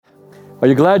Are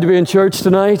you glad to be in church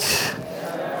tonight?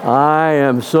 I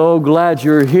am so glad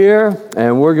you're here,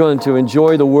 and we're going to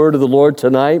enjoy the word of the Lord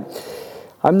tonight.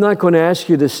 I'm not going to ask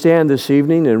you to stand this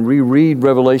evening and reread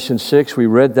Revelation 6. We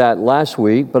read that last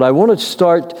week, but I want to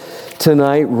start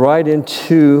tonight right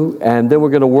into, and then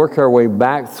we're going to work our way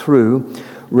back through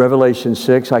Revelation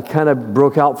 6. I kind of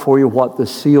broke out for you what the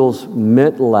seals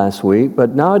meant last week,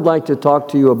 but now I'd like to talk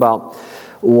to you about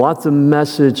what the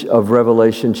message of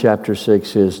Revelation chapter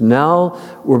 6 is. Now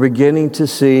we're beginning to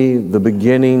see the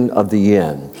beginning of the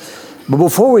end. But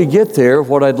before we get there,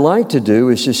 what I'd like to do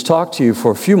is just talk to you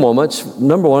for a few moments,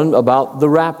 number one, about the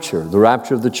rapture of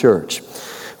the church.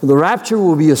 The rapture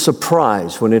will be a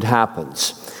surprise when it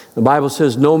happens. The Bible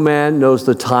says no man knows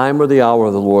the time or the hour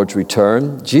of the Lord's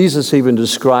return. Jesus even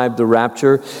described the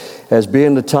rapture as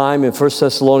being the time in 1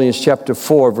 Thessalonians chapter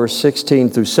 4, verse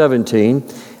 16 through 17.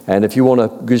 And if you want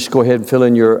to just go ahead and fill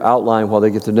in your outline while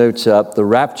they get the notes up, the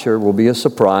rapture will be a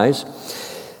surprise.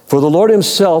 For the Lord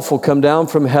himself will come down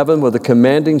from heaven with a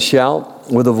commanding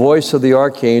shout, with the voice of the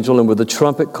archangel, and with the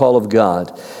trumpet call of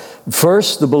God.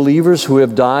 First, the believers who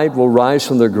have died will rise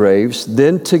from their graves.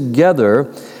 Then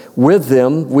together with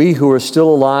them, we who are still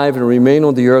alive and remain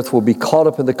on the earth will be caught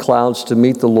up in the clouds to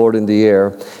meet the Lord in the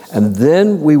air. And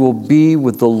then we will be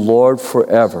with the Lord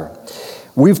forever.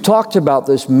 We've talked about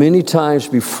this many times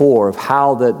before, of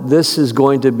how that this is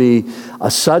going to be a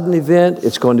sudden event.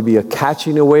 It's going to be a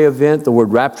catching away event. The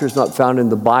word rapture is not found in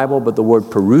the Bible, but the word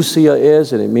parousia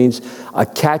is, and it means a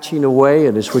catching away,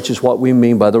 which is what we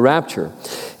mean by the rapture.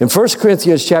 In 1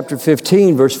 Corinthians chapter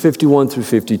 15, verse 51 through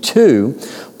 52,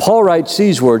 Paul writes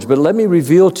these words, "But let me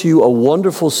reveal to you a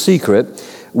wonderful secret.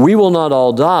 We will not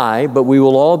all die, but we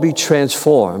will all be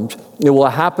transformed. It will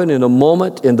happen in a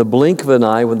moment, in the blink of an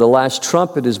eye, when the last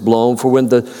trumpet is blown. For when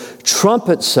the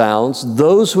trumpet sounds,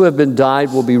 those who have been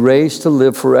died will be raised to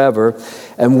live forever,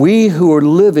 and we who are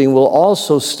living will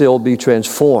also still be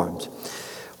transformed."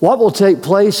 What will take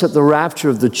place at the rapture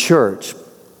of the church?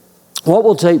 What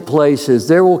will take place is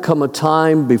there will come a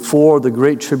time before the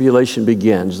Great Tribulation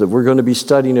begins that we're going to be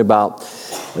studying about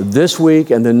this week,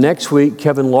 and the next week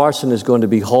Kevin Larson is going to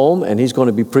be home, and he's going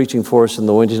to be preaching for us in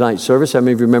the Wednesday night service. How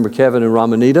many of you remember Kevin and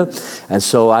Ramonita? And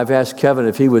so I've asked Kevin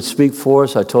if he would speak for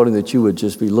us. I told him that you would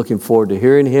just be looking forward to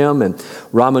hearing him, and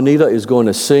Ramonita is going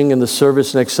to sing in the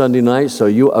service next Sunday night,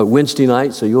 Wednesday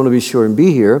night, so you want to be sure and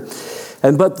be here.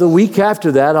 But the week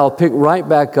after that, I'll pick right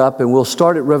back up, and we'll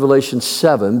start at Revelation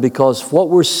 7, because what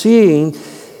we're seeing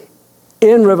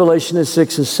in Revelation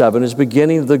 6 and 7 is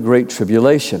beginning of the Great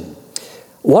Tribulation.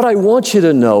 What I want you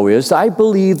to know is I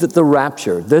believe that the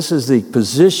rapture, this is the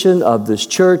position of this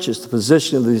church, it's the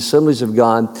position of the Assemblies of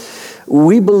God.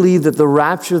 We believe that the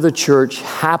rapture of the church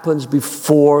happens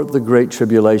before the Great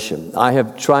Tribulation. I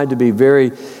have tried to be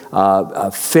very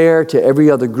fair to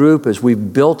every other group as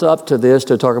we've built up to this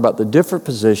to talk about the different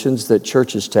positions that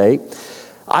churches take.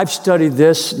 I've studied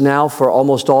this now for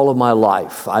almost all of my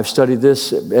life. I've studied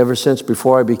this ever since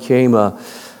before I became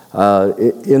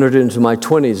entered into my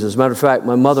 20s. As a matter of fact,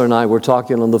 my mother and I were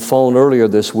talking on the phone earlier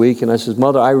this week, and I said,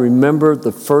 "Mother, I remember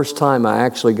the first time I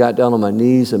actually got down on my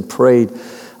knees and prayed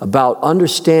about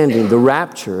understanding the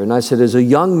rapture." And I said, as a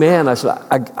young man,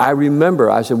 I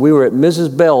remember, we were at Mrs.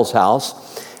 Bell's house,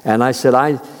 and I said,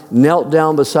 I knelt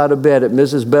down beside a bed at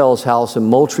Mrs. Bell's house in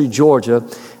Moultrie, Georgia,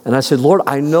 and I said, "Lord,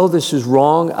 I know this is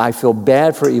wrong. I feel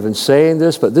bad for even saying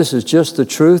this, but this is just the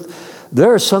truth.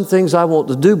 There are some things I want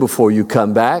to do before you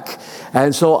come back,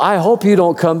 and so I hope you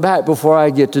don't come back before I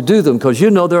get to do them, because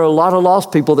there are a lot of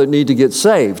lost people that need to get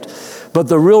saved. But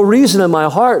the real reason in my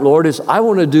heart, Lord, is I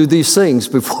want to do these things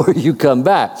before you come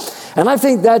back." And I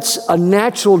think that's a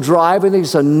natural drive. I think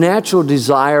it's a natural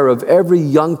desire of every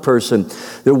young person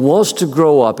that wants to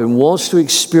grow up and wants to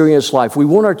experience life. We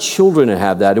want our children to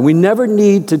have that. And we never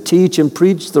need to teach and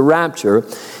preach the rapture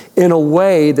in a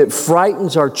way that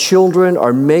frightens our children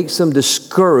or makes them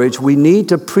discouraged. We need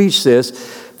to preach this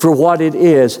for what it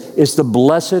is. It's the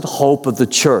blessed hope of the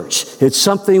church. It's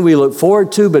something we look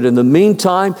forward to, but in the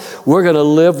meantime, we're going to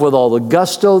live with all the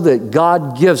gusto that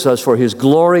God gives us for His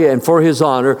glory and for His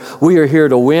honor. We are here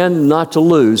to win, not to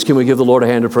lose. Can we give the Lord a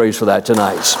hand of praise for that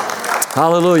tonight?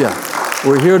 Hallelujah.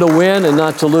 We're here to win and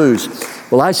not to lose.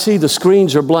 Well, I see the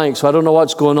screens are blank, so I don't know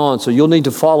what's going on, so you'll need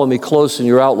to follow me close in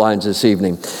your outlines this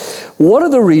evening. One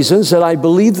of the reasons that I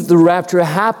believe that the rapture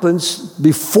happens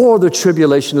before the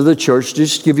tribulation of the church,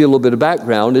 just to give you a little bit of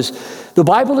background, is the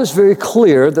Bible is very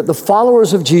clear that the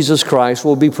followers of Jesus Christ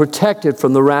will be protected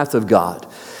from the wrath of God.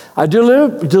 I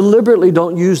deliberately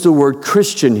don't use the word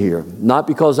Christian here, not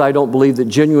because I don't believe that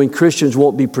genuine Christians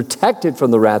won't be protected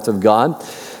from the wrath of God,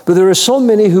 But there are so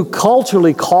many who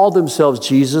culturally call themselves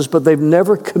Jesus, but they've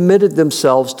never committed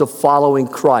themselves to following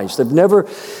Christ. They've never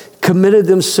committed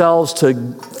themselves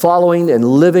to following and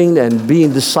living and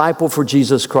being disciple for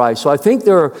Jesus Christ. So I think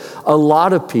there are a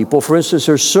lot of people, for instance,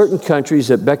 there are certain countries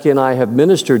that Becky and I have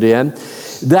ministered in,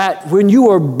 that when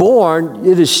you are born,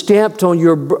 it is stamped on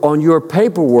your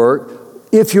paperwork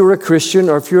if you're a Christian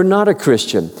or if you're not a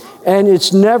Christian. And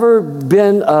it's never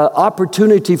been an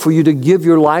opportunity for you to give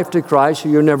your life to Christ, or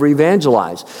you're never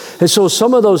evangelized. And so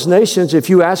some of those nations,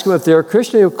 if you ask them if they're a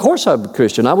Christian, of course I'm a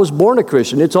Christian. I was born a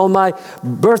Christian. It's on my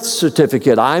birth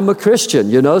certificate. I'm a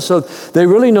Christian, So they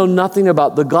really know nothing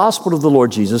about the gospel of the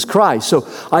Lord Jesus Christ. So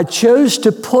I chose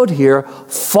to put here,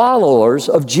 followers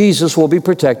of Jesus will be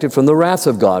protected from the wrath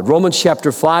of God. Romans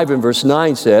chapter 5 and verse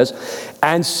 9 says,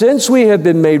 "And since we have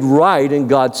been made right in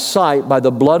God's sight by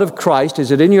the blood of Christ,"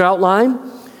 is it in your outline?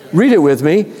 Read it with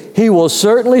me. "He will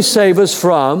certainly save us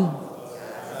from..."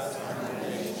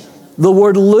 The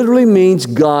word literally means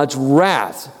God's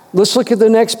wrath. Let's look at the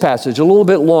next passage, a little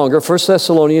bit longer, 1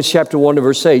 Thessalonians chapter 1 and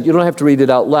verse 8. You don't have to read it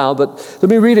out loud, but let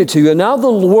me read it to you. "And now the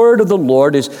word of the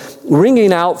Lord is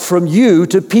ringing out from you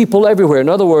to people everywhere." In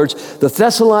other words, the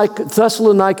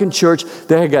Thessalonican church,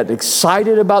 they had gotten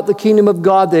excited about the kingdom of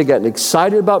God. They had gotten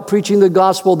excited about preaching the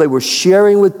gospel. They were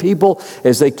sharing with people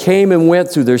as they came and went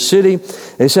through their city.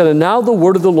 They said, "And now the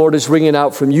word of the Lord is ringing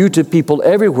out from you to people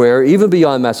everywhere, even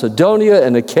beyond Macedonia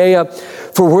and Achaia.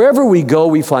 For wherever we go,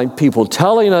 we find people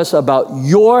telling us about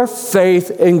your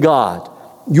faith in God."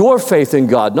 Your faith in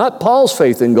God, not Paul's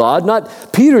faith in God, not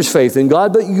Peter's faith in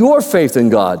God, but your faith in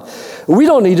God. We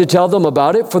don't need to tell them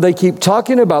about it, for they keep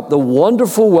talking about the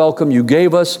wonderful welcome you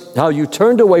gave us, how you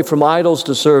turned away from idols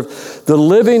to serve the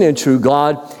living and true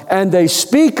God. And they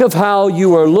speak of how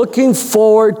you are looking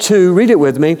forward to, read it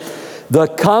with me, "the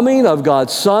coming of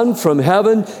God's Son from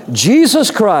heaven,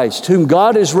 Jesus Christ, whom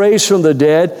God has raised from the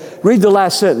dead." Read the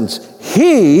last sentence.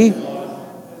 "He..."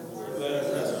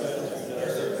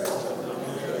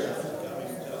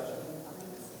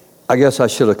 I guess I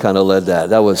should have kind of led that.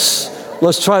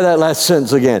 Let's try that last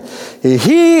sentence again.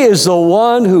 "He is the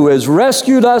one who has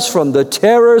rescued us from the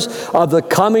terrors of the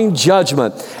coming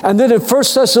judgment." And then in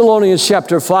 1 Thessalonians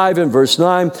chapter 5 and verse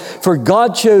 9, "For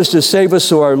God chose to save us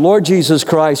through our Lord Jesus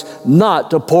Christ, not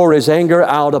to pour his anger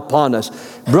out upon us."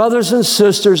 Brothers and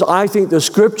sisters, I think the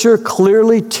scripture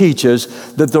clearly teaches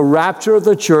that the rapture of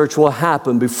the church will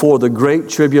happen before the great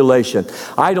tribulation.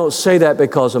 I don't say that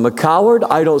because I'm a coward.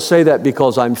 I don't say that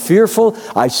because I'm fearful.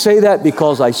 I say that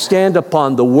because I stand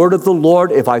upon the word of the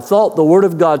Lord. If I thought the word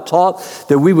of God taught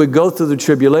that we would go through the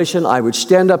tribulation, I would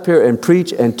stand up here and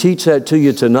preach and teach that to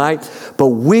you tonight. But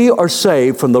we are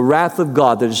saved from the wrath of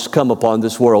God that has come upon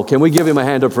this world. Can we give him a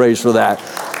hand of praise for that?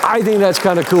 I think that's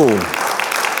kind of cool.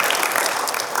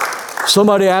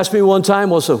 Somebody asked me one time,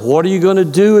 well, so what are you going to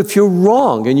do if you're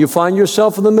wrong and you find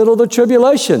yourself in the middle of the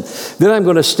tribulation? Then I'm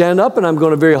going to stand up and I'm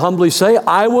going to very humbly say,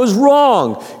 I was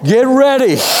wrong. Get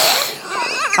ready.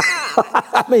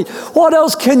 I mean, what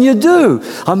else can you do?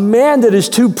 A man that is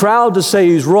too proud to say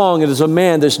he's wrong is a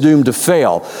man that's doomed to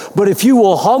fail. But if you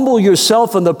will humble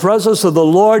yourself in the presence of the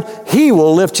Lord, he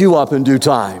will lift you up in due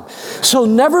time. So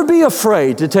never be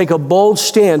afraid to take a bold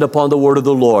stand upon the word of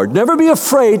the Lord. Never be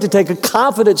afraid to take a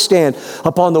confident stand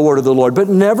upon the word of the Lord. But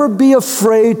never be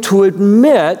afraid to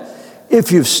admit,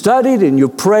 if you've studied and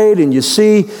you've prayed and you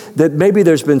see that maybe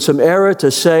there's been some error,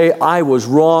 to say, I was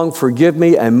wrong, forgive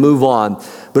me, and move on.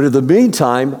 But in the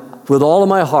meantime, with all of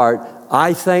my heart,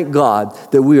 I thank God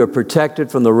that we are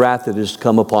protected from the wrath that has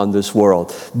come upon this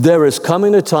world. There is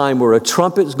coming a time where a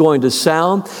trumpet is going to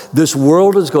sound. This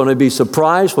world is going to be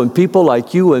surprised when people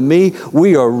like you and me,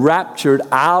 we are raptured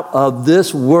out of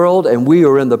this world and we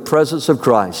are in the presence of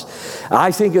Christ.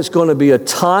 I think it's going to be a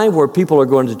time where people are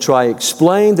going to try to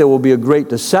explain. There will be a great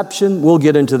deception. We'll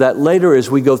get into that later as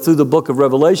we go through the book of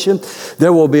Revelation.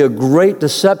 There will be a great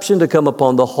deception to come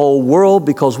upon the whole world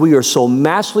because we are so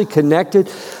massively connected.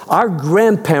 Our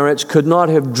grandparents could not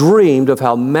have dreamed of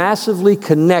how massively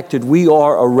connected we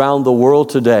are around the world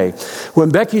today. When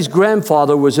Becky's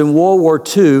grandfather was in World War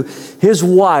II, his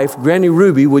wife, Granny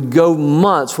Ruby, would go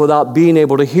months without being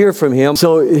able to hear from him.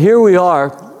 So here we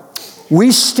are.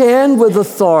 We stand with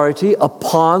authority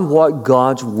upon what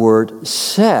God's word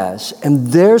says. And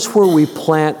there's where we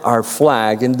plant our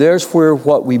flag, and there's where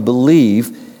what we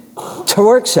believe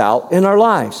works out in our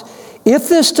lives. If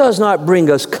this does not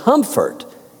bring us comfort,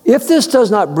 if this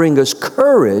does not bring us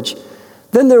courage,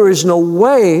 then there is no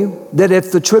way that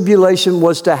if the tribulation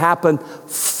was to happen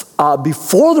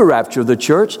before the rapture of the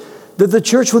church, that the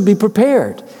church would be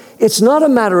prepared. It's not a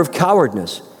matter of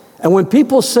cowardness. And when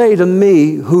people say to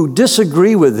me who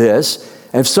disagree with this,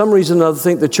 and for some reason or another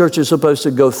think the church is supposed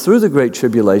to go through the Great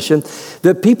Tribulation,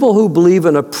 that people who believe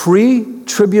in a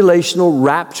pre-tribulational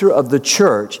rapture of the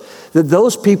church, that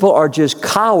those people are just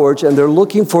cowards and they're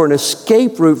looking for an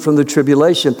escape route from the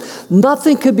tribulation.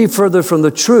 Nothing could be further from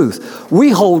the truth.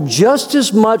 We hold just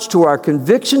as much to our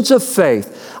convictions of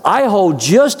faith. I hold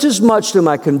just as much to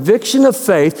my conviction of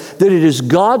faith that it is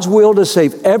God's will to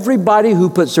save everybody who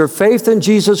puts their faith in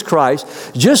Jesus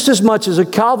Christ, just as much as a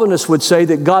Calvinist would say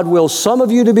that God wills some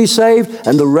of you to be saved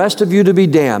and the rest of you to be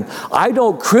damned. I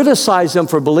don't criticize them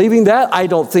for believing that. I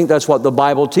don't think that's what the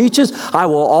Bible teaches. I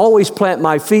will always plant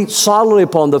my feet solidly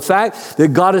upon the fact that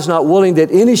God is not willing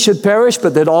that any should perish,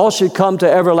 but that all should come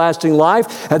to everlasting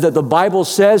life, and that the Bible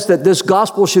says that this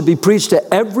gospel should be preached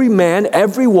to every man,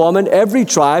 every woman, every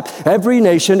tribe, every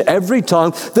nation, every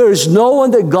tongue. There is no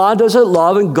one that God doesn't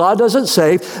love and God doesn't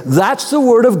save. That's the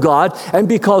Word of God, and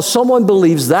because someone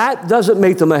believes that doesn't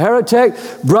make them a heretic.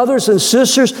 Brothers and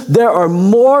sisters, there are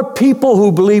more people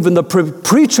who believe in the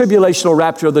pre-tribulational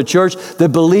rapture of the church that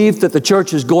believe that the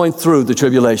church is going through the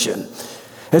tribulation.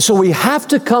 And so we have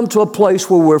to come to a place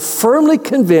where we're firmly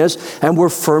convinced and we're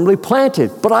firmly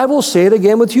planted. But I will say it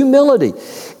again with humility.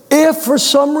 If for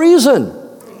some reason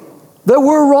that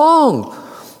we're wrong,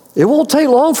 it won't take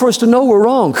long for us to know we're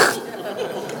wrong.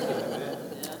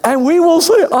 And we will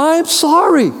say, I'm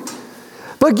sorry.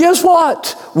 But guess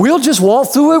what? We'll just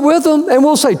walk through it with them and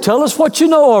we'll say, tell us what you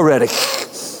know already.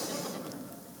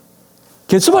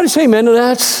 Can somebody say amen to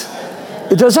that?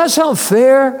 Does that sound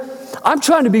fair? I'm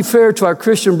trying to be fair to our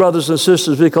Christian brothers and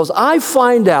sisters because I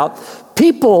find out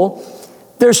people,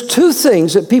 there's two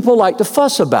things that people like to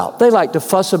fuss about. They like to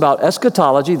fuss about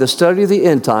eschatology, the study of the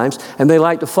end times, and they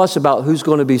like to fuss about who's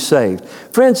going to be saved.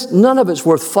 Friends, none of it's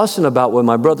worth fussing about with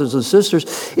my brothers and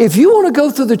sisters. If you want to go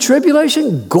through the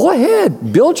tribulation, go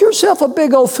ahead. Build yourself a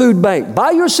big old food bank. Buy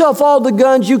yourself all the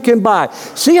guns you can buy.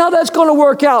 See how that's going to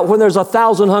work out when there's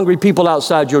 1,000 hungry people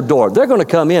outside your door. They're going to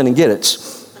come in and get it.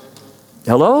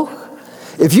 Hello?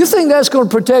 If you think that's going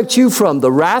to protect you from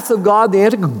the wrath of God, the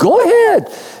Antichrist, go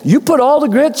ahead. You put all the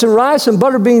grits and rice and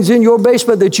butter beans in your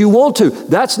basement that you want to.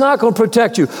 That's not going to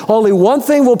protect you. Only one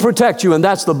thing will protect you, and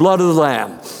that's the blood of the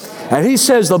Lamb. And he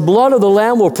says the blood of the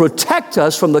Lamb will protect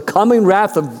us from the coming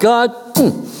wrath of God.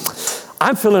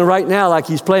 I'm feeling right now like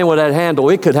he's playing with that handle.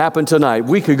 It could happen tonight.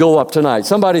 We could go up tonight.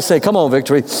 Somebody say, come on,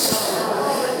 Victory.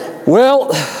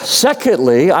 Well,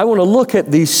 secondly, I want to look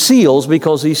at these seals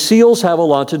because these seals have a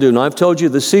lot to do. Now, I've told you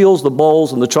the seals, the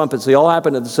bowls, and the trumpets, they all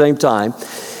happen at the same time.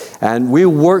 And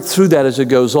we'll work through that as it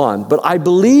goes on. But I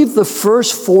believe the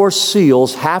first four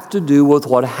seals have to do with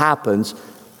what happens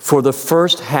for the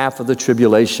first half of the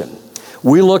tribulation.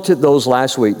 We looked at those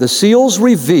last week. The seals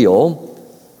reveal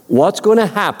what's going to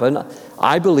happen,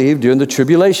 I believe, during the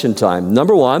tribulation time.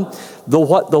 Number one, the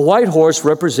white horse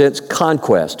represents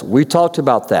conquest. We talked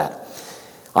about that.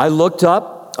 I looked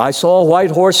up. I saw a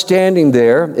white horse standing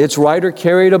there. Its rider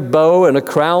carried a bow, and a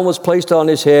crown was placed on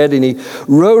his head, and he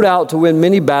rode out to win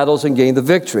many battles and gain the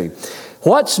victory.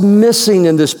 What's missing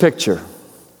in this picture?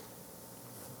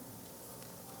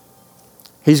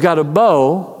 He's got a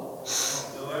bow,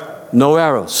 no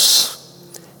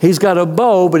arrows. He's got a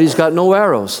bow, but he's got no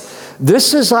arrows.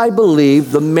 This is, I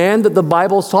believe, the man that the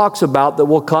Bible talks about that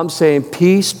will come saying,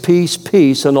 peace, peace,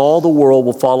 peace, and all the world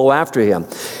will follow after him.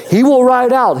 He will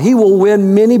ride out. He will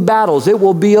win many battles. It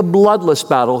will be a bloodless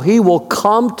battle. He will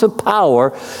come to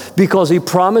power because he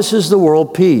promises the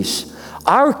world peace.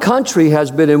 Our country has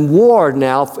been at war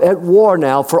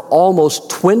now for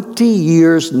almost 20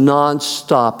 years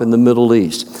nonstop in the Middle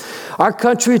East. Our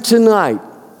country tonight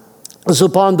is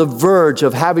upon the verge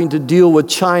of having to deal with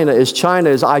China,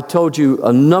 as I told you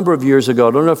a number of years ago.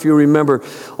 I don't know if you remember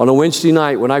on a Wednesday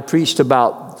night when I preached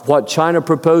about what China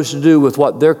proposed to do with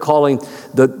what they're calling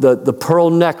the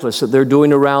pearl necklace that they're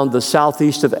doing around the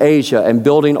southeast of Asia and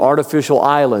building artificial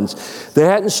islands. They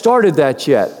hadn't started that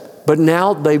yet. But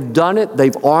now they've done it.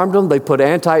 They've armed them. They put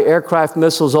anti-aircraft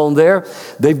missiles on there.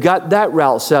 They've got that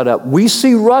route set up. We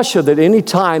see Russia that any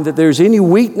time that there's any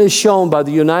weakness shown by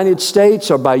the United States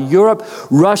or by Europe,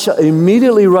 Russia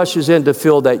immediately rushes in to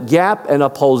fill that gap and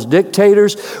upholds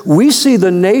dictators. We see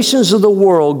the nations of the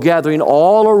world gathering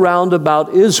all around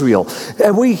about Israel.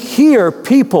 And we hear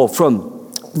people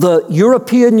from the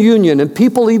European Union and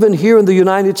people even here in the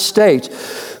United States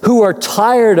who are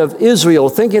tired of Israel,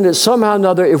 thinking that somehow or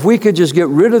another, if we could just get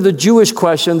rid of the Jewish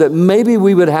question, that maybe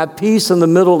we would have peace in the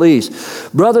Middle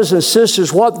East. Brothers and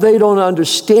sisters, what they don't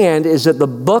understand is that the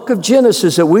book of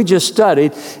Genesis that we just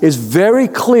studied is very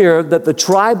clear that the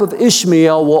tribe of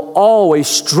Ishmael will always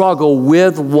struggle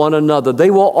with one another.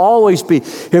 They will always be.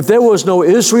 If there was no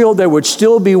Israel, there would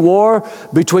still be war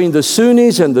between the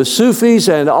Sunnis and the Sufis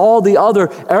and all the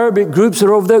other Arabic groups that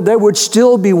are over there. There would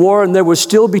still be war and there would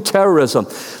still be terrorism.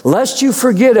 Lest you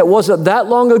forget, it wasn't that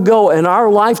long ago in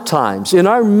our lifetimes, in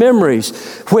our memories,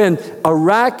 when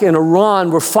Iraq and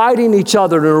Iran were fighting each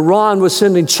other, and Iran was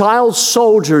sending child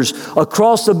soldiers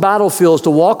across the battlefields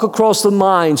to walk across the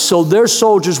mines so their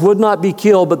soldiers would not be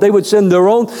killed, but they would send their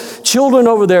own children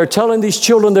over there, telling these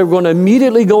children they were going to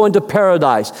immediately go into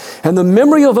paradise. And the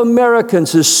memory of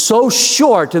Americans is so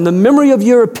short, and the memory of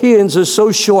Europeans is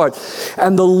so short,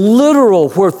 and the literal,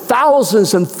 where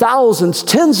thousands and thousands,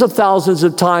 tens of thousands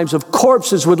of times of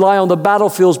corpses would lie on the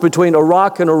battlefields between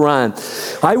Iraq and Iran.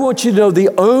 I want you to know the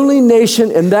only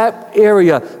nation in that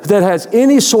area that has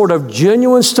any sort of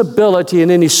genuine stability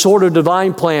and any sort of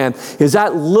divine plan is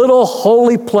that little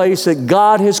holy place that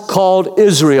God has called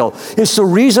Israel. It's the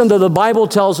reason that the Bible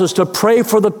tells us to pray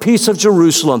for the peace of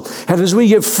Jerusalem. And as we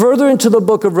get further into the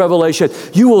book of Revelation,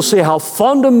 you will see how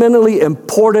fundamentally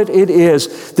important it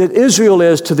is that Israel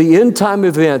is to the end time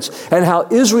events and how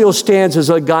Israel stands as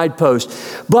a guidepost.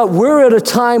 But we're at a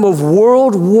time of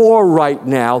world war right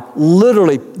now.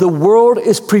 Literally, the world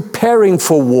is preparing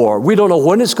for war. We don't know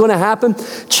when it's going to happen.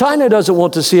 China doesn't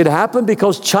want to see it happen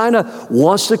because China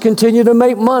wants to continue to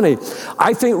make money.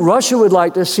 I think Russia would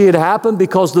like to see it happen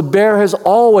because the bear has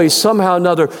always somehow or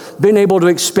another been able to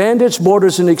expand its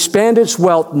borders and expand its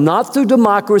wealth, not through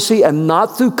democracy and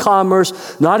not through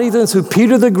commerce, not even through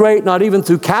Peter the Great, not even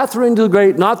through Catherine the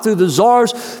Great, not through the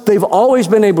czars. They've always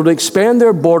been able to expand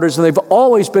their borders, and they've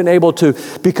always been able to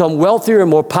become wealthier and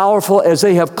more powerful as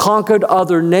they have conquered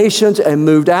other nations and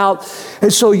moved out.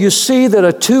 And so you see that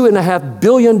a $2.5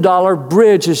 billion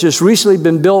bridge has just recently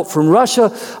been built from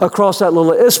Russia across that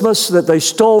little isthmus that they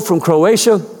stole from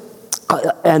Croatia.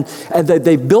 And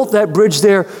they built that bridge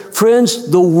there.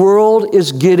 Friends, the world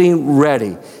is getting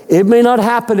ready. It may not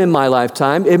happen in my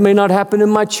lifetime. It may not happen in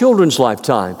my children's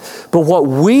lifetime. But what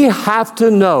we have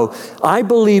to know, I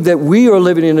believe that we are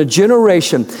living in a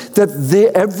generation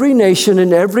that every nation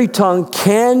and every tongue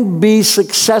can be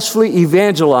successfully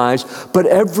evangelized, but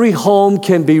every home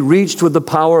can be reached with the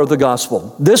power of the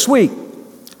gospel. This week,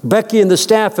 Becky and the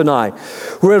staff and I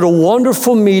were at a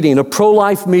wonderful meeting, a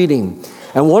pro-life meeting.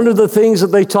 And one of the things that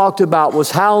they talked about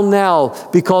was how now,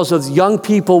 because of young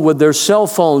people with their cell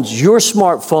phones, your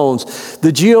smartphones,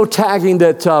 the geotagging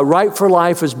that Right for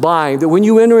Life is buying, that when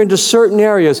you enter into certain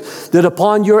areas, that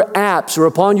upon your apps or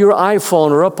upon your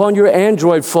iPhone or upon your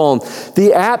Android phone,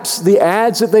 the apps, the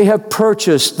ads that they have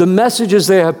purchased, the messages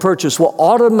they have purchased will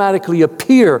automatically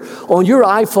appear on your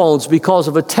iPhones because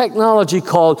of a technology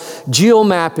called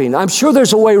geomapping. I'm sure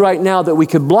there's a way right now that we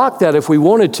could block that if we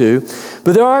wanted to,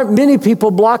 but there aren't many people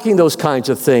blocking those kinds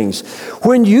of things.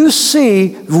 When you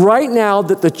see right now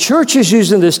that the church is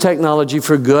using this technology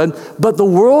for good, but the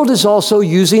world is also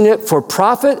using it for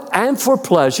profit and for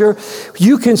pleasure,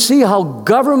 you can see how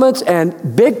governments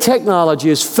and big technology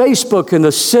as Facebook and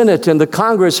the Senate and the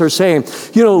Congress are saying,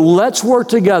 let's work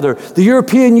together. The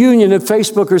European Union and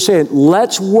Facebook are saying,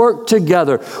 let's work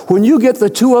together. When you get the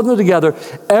two of them together,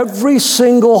 every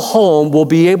single home will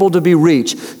be able to be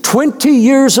reached. 20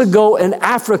 years ago in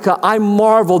Africa, I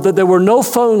marveled that there were no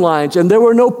phone lines and there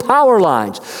were no power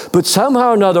lines. But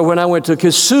somehow or another, when I went to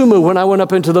Kisumu, when I went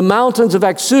up into the mountains of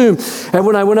Aksum, and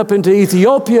when I went up into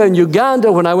Ethiopia and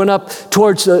Uganda, when I went up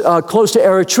towards close to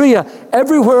Eritrea,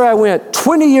 everywhere I went,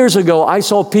 20 years ago, I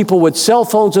saw people with cell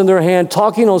phones in their hand,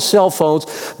 talking on cell phones,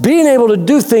 being able to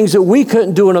do things that we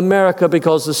couldn't do in America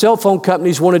because the cell phone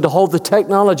companies wanted to hold the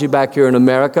technology back here in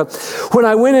America. When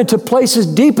I went into places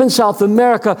deep in South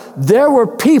America, there were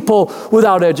people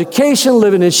without education,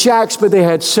 living in shacks, but they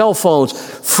had cell phones.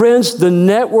 Friends, the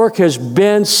network has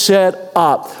been set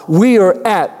up. We are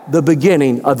at the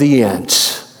beginning of the end.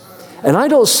 And I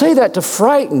don't say that to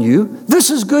frighten you. This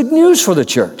is good news for the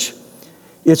church.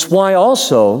 It's why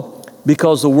also,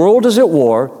 because the world is at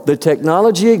war, the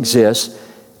technology exists,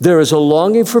 there is a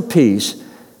longing for peace,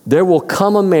 there will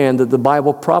come a man that the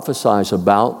Bible prophesies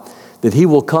about, that he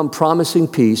will come promising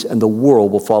peace and the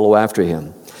world will follow after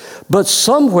him. But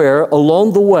somewhere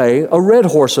along the way, a red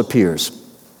horse appears.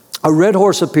 A red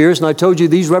horse appears, and I told you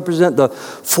these represent the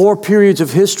 4 periods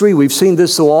of history. We've seen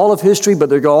this through all of history, but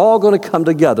they're all going to come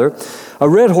together. A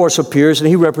red horse appears, and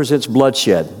he represents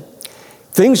bloodshed.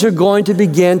 Things are going to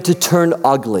begin to turn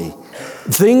ugly.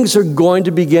 Things are going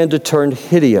to begin to turn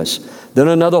hideous. Then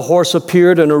another horse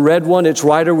appeared, and a red one. Its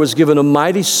rider was given a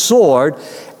mighty sword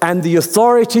and the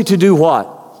authority to do what?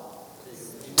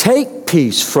 Take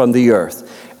peace from the earth.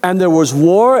 And there was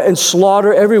war and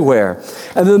slaughter everywhere.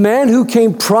 And the man who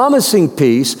came promising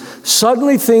peace,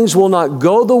 suddenly things will not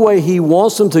go the way he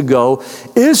wants them to go.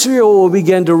 Israel will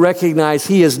begin to recognize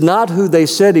he is not who they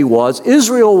said he was.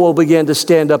 Israel will begin to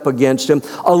stand up against him.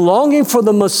 A longing for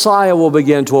the Messiah will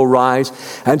begin to arise.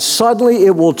 And suddenly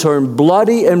it will turn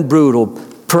bloody and brutal.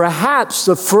 Perhaps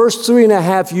the first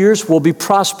 3.5 years will be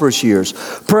prosperous years.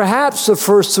 Perhaps the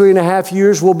first 3.5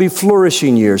 years will be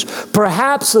flourishing years.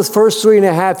 Perhaps the first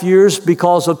 3.5 years,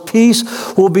 because of peace,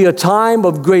 will be a time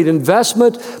of great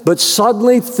investment, but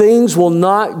suddenly things will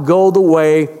not go the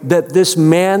way that this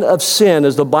man of sin,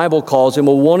 as the Bible calls him,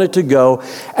 will want it to go,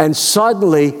 and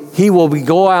suddenly he will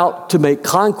go out to make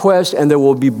conquest, and there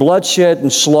will be bloodshed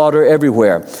and slaughter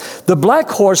everywhere. The black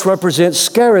horse represents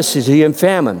scarcity and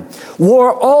famine.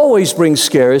 War always brings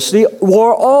scarcity.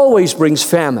 War always brings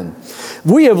famine.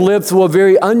 We have lived through a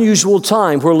very unusual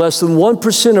time where less than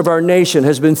 1% of our nation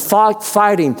has been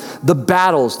fighting the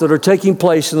battles that are taking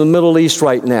place in the Middle East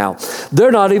right now.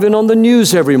 They're not even on the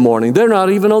news every morning. They're not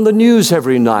even on the news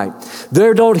every night.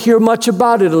 They don't hear much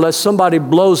about it unless somebody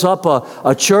blows up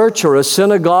a church or a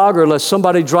synagogue, or unless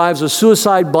somebody drives a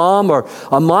suicide bomb or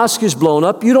a mosque is blown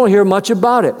up. You don't hear much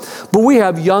about it. But we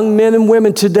have young men and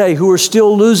women today who are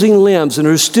still losing limbs and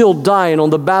who are still dying on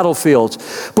the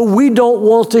battlefields. But we don't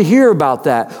want to hear about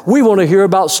that. We want to hear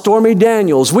about Stormy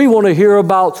Daniels. We want to hear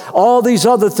about all these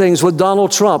other things with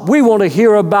Donald Trump. We want to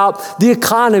hear about the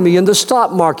economy and the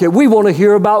stock market. We want to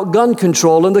hear about gun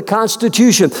control and the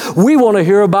Constitution. We want to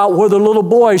hear about whether little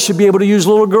boys should be able to use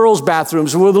little girls'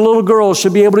 bathrooms, whether little girls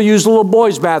should be able to use little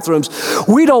boys' bathrooms.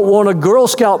 We don't want a Girl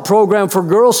Scout program for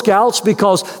Girl Scouts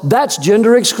because that's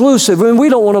gender exclusive. And we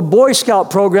don't want a Boy Scout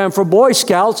program for Boy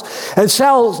Scouts. And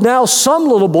so now some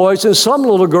little boys and some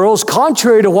little girls,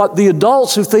 contrary to what the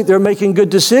adults who think they're making good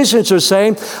decisions are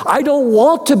saying, I don't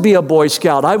want to be a Boy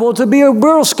Scout. I want to be a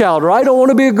Girl Scout. Or I don't want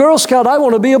to be a Girl Scout. I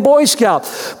want to be a Boy Scout.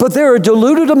 But there are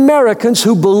deluded Americans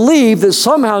who believe that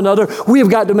somehow or another we have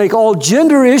got to make all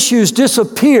gender issues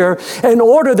disappear in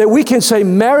order that we can say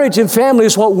marriage and family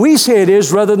is what we say it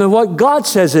is rather than what God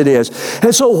says it is.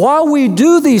 And so while we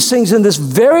do these things in this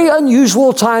very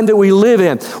unusual time that we live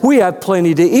in, we have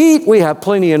plenty to eat. We have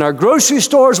plenty in our grocery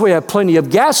stores. We have plenty of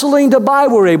gasoline to buy.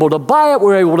 We're able to buy it.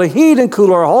 We're able to heat and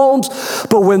cool our homes.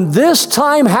 But when this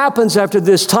time happens, after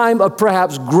this time of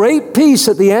perhaps great peace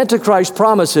that the Antichrist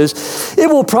promises, it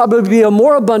will probably be a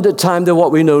more abundant time than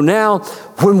what we know now.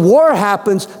 When war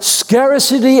happens,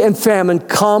 scarcity and famine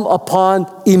come upon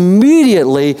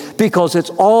immediately because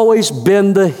it's always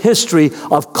been the history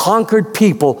of conquered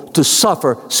people to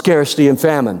suffer scarcity and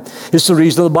famine. It's the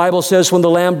reason the Bible says when the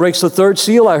Lamb breaks the third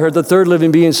seal, I heard the third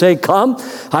living being say, come.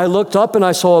 I looked up and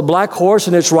I saw a black horse,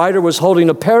 and its rider was holding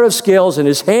a pair of scales in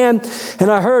his hand. And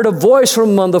I heard a voice from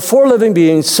among the four living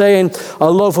beings saying,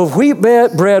 a loaf of wheat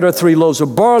bread or 3 loaves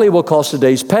of barley will cost a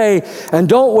day's pay, and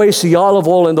don't waste the olive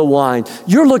oil and the wine.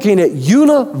 You're looking at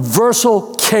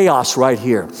universal chaos right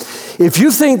here. If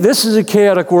you think this is a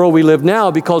chaotic world we live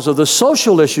now because of the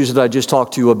social issues that I just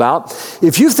talked to you about,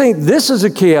 if you think this is a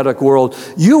chaotic world,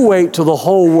 you wait till the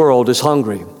whole world is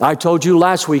hungry. I told you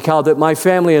last week how that my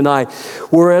family and I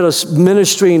were at a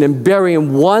ministering and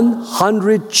burying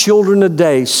 100 children a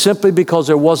day simply because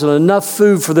there wasn't enough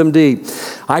food for them to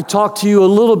eat. I talked to you a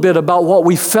little bit about what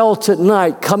we felt at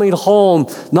night coming home,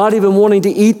 not even wanting to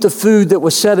eat the food that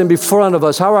was set in front of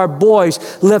us, how our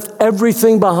boys left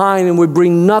everything behind and would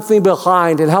bring nothing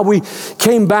behind, and how we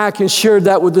came back and shared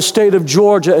that with the state of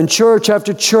Georgia, and church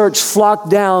after church flocked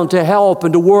down to help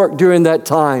and to work during that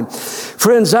time.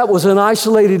 Friends, that was an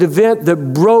isolated event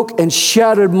that broke and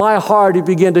shattered my heart. It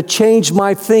began to change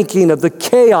my thinking of the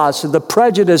chaos and the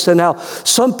prejudice and how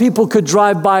some people could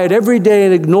drive by it every day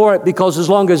and ignore it because as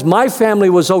long as my family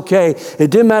was okay,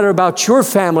 it didn't matter about your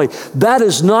family. That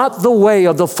is not the way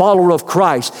of the follower of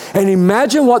Christ. And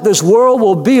imagine what this world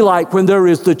will be like when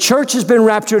the church has been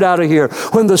raptured out of here,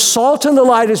 when the salt and the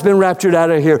light has been raptured out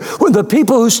of here, when the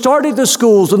people who started the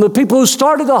schools and the people who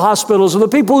started the hospitals and the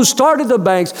people who started the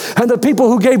banks and the people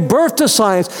who gave birth to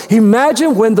science.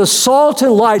 Imagine when the salt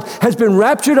and light has been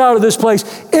raptured out of this place.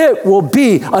 It will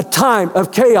be a time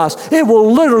of chaos. It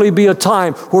will literally be a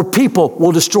time where people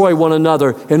will destroy one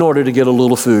another in order to get a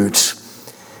little food.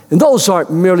 And those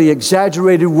aren't merely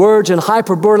exaggerated words and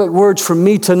hyperbolic words from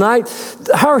me tonight.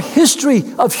 Our history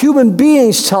of human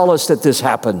beings tell us that this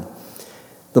happened.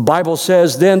 The Bible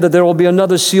says then that there will be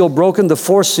another seal broken, the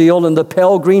fourth seal, and the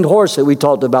pale green horse that we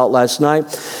talked about last night.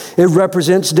 It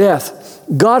represents death.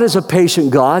 God is a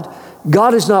patient God.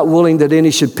 God is not willing that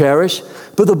any should perish.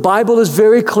 But the Bible is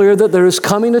very clear that there is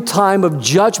coming a time of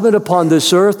judgment upon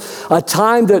this earth, a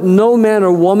time that no man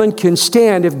or woman can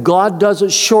stand if God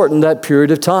doesn't shorten that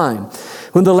period of time.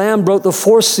 When the Lamb broke the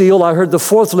fourth seal, I heard the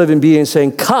fourth living being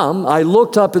saying, "Come." I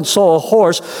looked up and saw a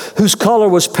horse whose color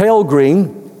was pale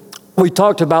green. We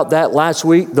talked about that last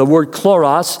week, the word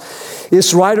chloros.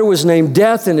 Its rider was named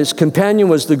Death, and his companion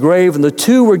was the grave, and the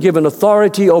two were given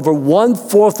authority over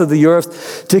 1/4 of the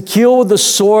earth to kill with the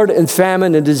sword and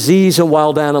famine and disease and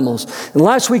wild animals. And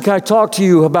last week I talked to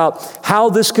you about how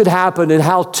this could happen and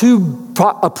how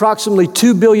approximately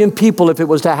 2 billion people, if it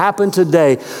was to happen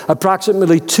today,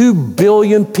 approximately 2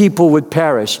 billion people would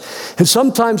perish. And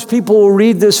sometimes people will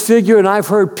read this figure, and I've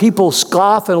heard people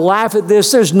scoff and laugh at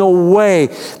this. There's no way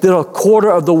that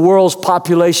 1/4 of the world's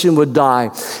population would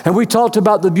die. And we talked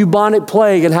about the bubonic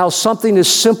plague and how something as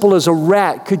simple as a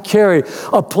rat could carry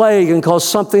a plague and cause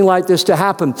something like this to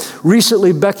happen.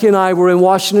 Recently, Becky and I were in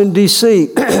Washington, D.C.,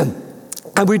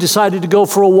 and we decided to go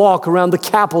for a walk around the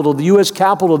Capitol, the U.S.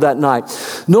 Capitol that night.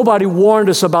 Nobody warned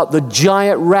us about the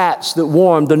giant rats that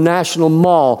swarmed the National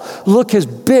Mall. Look, as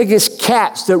big as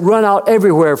cats that run out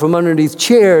everywhere from underneath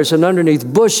chairs and underneath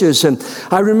bushes. And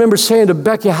I remember saying to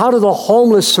Becky, how do the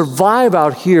homeless survive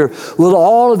out here with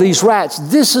all of these rats?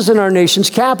 This is in our nation's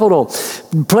capital.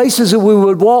 Places that we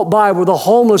would walk by where the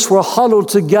homeless were huddled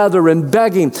together and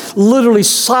begging. Literally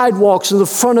sidewalks in the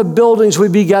front of buildings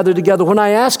would be gathered together. When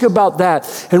I ask about that,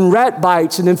 and rat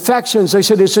bites and infections, they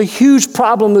said it's a huge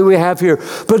problem that we have here,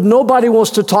 but nobody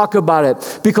wants to talk about it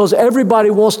because everybody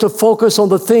wants to focus on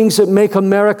the things that make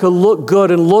America look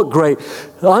good and look great.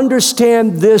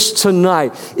 Understand this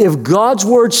tonight. If God's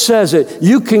word says it,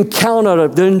 you can count on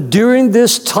it. Then during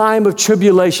this time of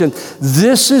tribulation,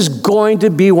 this is going to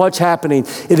be what's happening.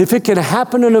 And if it can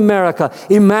happen in America,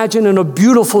 imagine in a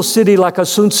beautiful city like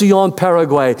Asuncion,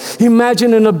 Paraguay.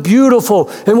 Imagine in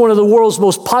one of the world's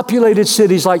most populated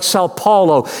cities like Sao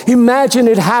Paulo. Imagine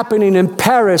it happening in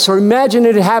Paris, or imagine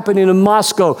it happening in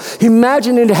Moscow.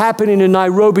 Imagine it happening in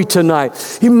Nairobi tonight.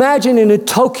 Imagine it in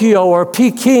Tokyo or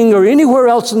Peking or anywhere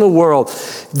else in the world.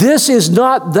 This is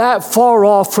not that far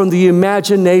off from the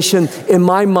imagination in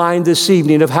my mind this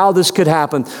evening of how this could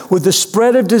happen with the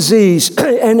spread of disease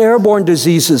and airborne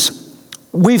diseases.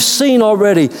 We've seen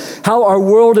already how our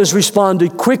world has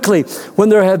responded quickly when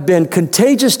there have been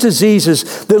contagious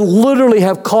diseases that literally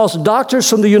have cost doctors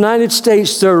from the United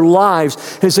States their lives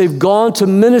as they've gone to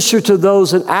minister to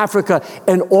those in Africa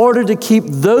in order to keep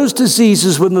those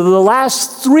diseases within the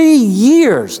last 3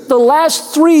 years,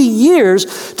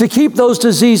 to keep those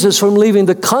diseases from leaving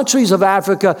the countries of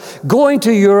Africa, going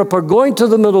to Europe or going to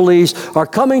the Middle East or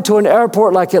coming to an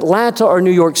airport like Atlanta or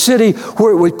New York City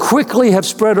where it would quickly have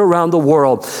spread around the world.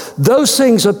 Those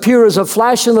things appear as a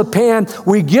flash in the pan.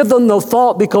 We give them no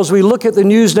thought because we look at the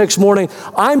news next morning.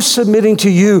 I'm submitting to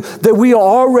you that we are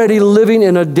already living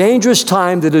in a dangerous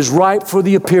time that is ripe for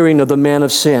the appearing of the man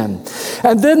of sin.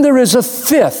 And then there is a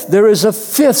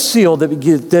fifth seal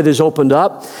that is opened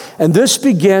up. And this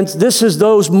is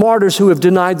those martyrs who have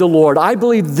denied the Lord. I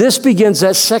believe this begins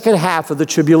that second half of the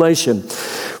tribulation.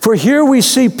 For here we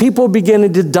see people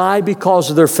beginning to die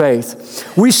because of their faith.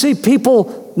 We see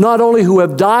people not only who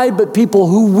have died, but people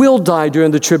who will die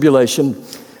during the tribulation.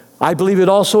 I believe it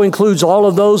also includes all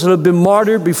of those that have been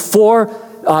martyred before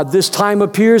this time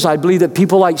appears. I believe that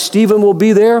people like Stephen will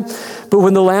be there. But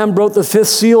when the Lamb broke the fifth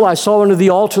seal, I saw under the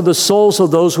altar the souls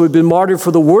of those who had been martyred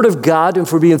for the word of God and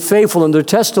for being faithful in their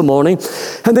testimony.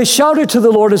 And they shouted to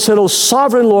the Lord and said, "O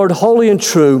sovereign Lord, holy and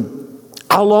true,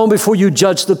 how long before you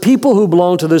judge the people who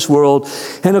belong to this world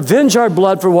and avenge our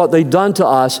blood for what they've done to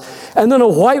us?" And then a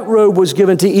white robe was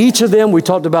given to each of them. We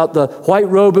talked about the white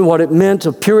robe and what it meant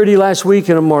of purity last week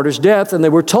in a martyr's death. And they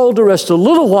were told to rest a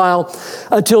little while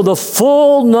until the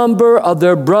full number of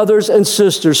their brothers and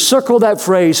sisters. Circle that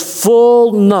phrase,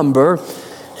 full number.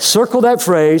 Circle that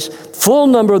phrase, full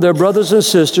number of their brothers and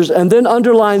sisters. And then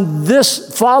underline this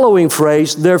following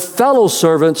phrase, their fellow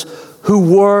servants who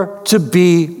were to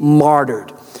be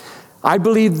martyred. I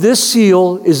believe this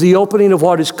seal is the opening of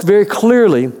what is very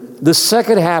clearly the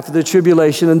second half of the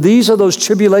tribulation. And these are those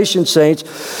tribulation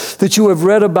saints that you have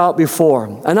read about before.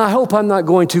 And I hope I'm not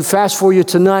going too fast for you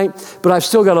tonight, but I've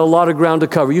still got a lot of ground to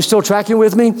cover. You still tracking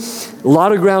with me? A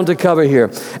lot of ground to cover here.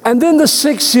 And then the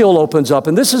sixth seal opens up,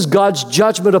 and this is God's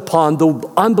judgment upon the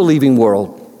unbelieving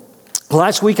world.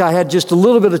 Last week I had just a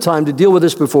little bit of time to deal with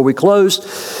this before we closed.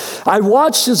 I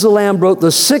watched as the Lamb broke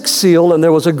the sixth seal, and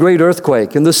there was a great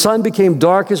earthquake. And the sun became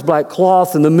dark as black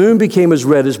cloth, and the moon became as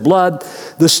red as blood.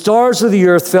 The stars of the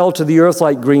earth fell to the earth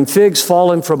like green figs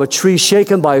fallen from a tree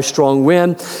shaken by a strong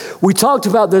wind. We talked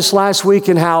about this last week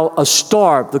and how a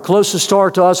star, the closest star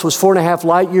to us was 4.5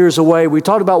 light years away. We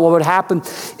talked about what would happen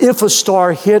if a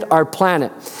star hit our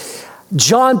planet.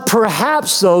 John,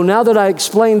 perhaps though, now that I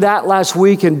explained that last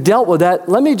week and dealt with that,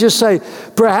 let me just say,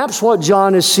 perhaps what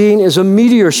John is seeing is a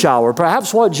meteor shower.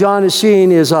 Perhaps what John is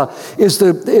seeing is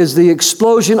the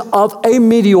explosion of a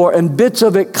meteor and bits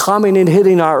of it coming and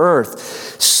hitting our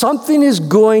earth. Something is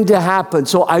going to happen.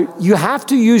 So you have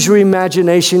to use your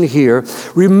imagination here.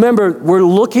 Remember,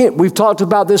 we've talked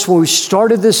about this when we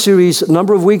started this series a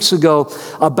number of weeks ago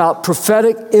about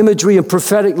prophetic imagery and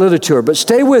prophetic literature. But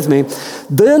stay with me.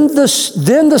 Then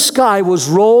the sky was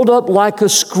rolled up like a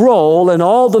scroll, and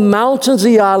all the mountains,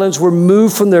 the islands were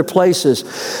moved from their places.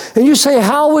 And you say,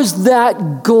 how is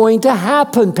that going to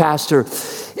happen, Pastor?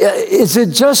 Is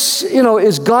it just,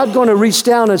 is God going to reach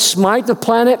down and smite the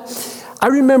planet? I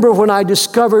remember when I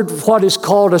discovered what is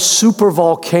called a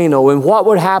supervolcano and what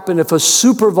would happen if a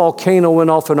supervolcano went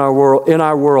off in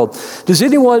our world. Does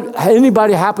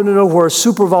anybody happen to know where a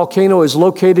supervolcano is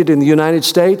located in the United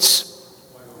States?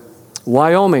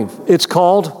 Wyoming. It's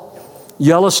called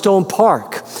Yellowstone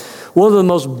Park. One of the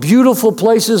most beautiful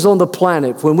places on the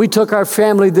planet. When we took our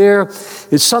family there,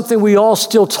 it's something we all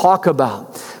still talk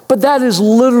about. But that is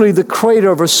literally the crater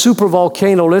of a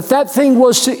supervolcano. If that thing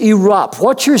was to erupt,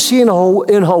 what you're seeing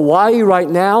in Hawaii right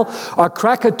now are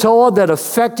Krakatoa that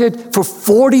affected for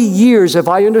 40 years, if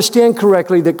I understand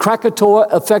correctly, that Krakatoa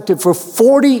affected for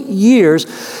 40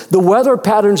 years the weather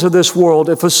patterns of this world.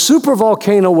 If a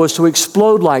supervolcano was to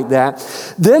explode like that,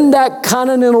 then that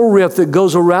continental rift that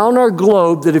goes around our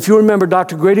globe, that if you remember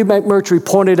Dr. Grady McMurtry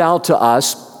pointed out to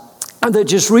us, and that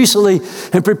just recently,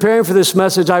 in preparing for this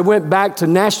message, I went back to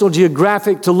National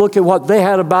Geographic to look at what they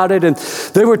had about it, and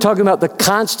they were talking about the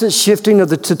constant shifting of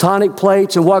the tectonic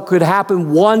plates and what could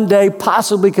happen one day,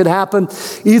 possibly could happen.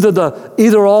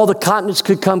 Either all the continents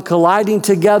could come colliding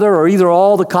together, or either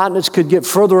all the continents could get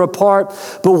further apart.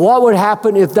 But what would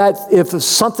happen if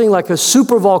something like a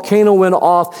supervolcano went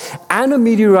off and a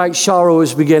meteorite shower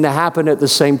was beginning to happen at the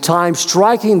same time,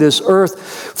 striking this earth?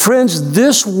 Friends,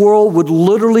 this world would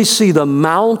literally see the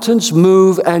mountains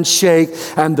move and shake,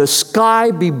 and the sky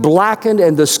be blackened,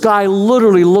 and the sky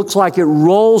literally looks like it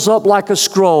rolls up like a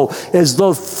scroll as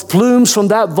the plumes from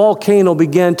that volcano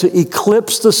began to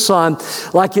eclipse the sun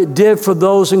like it did for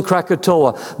those in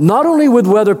Krakatoa. Not only would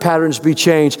weather patterns be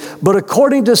changed, but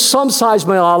according to some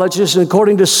seismologists and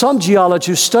according to some geologists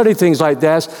who study things like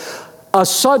this, a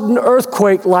sudden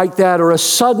earthquake like that or a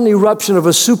sudden eruption of a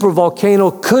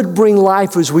supervolcano could bring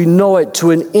life as we know it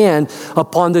to an end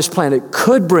upon this planet.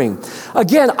 Could bring.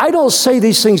 Again, I don't say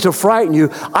these things to frighten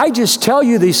you. I just tell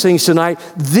you these things tonight.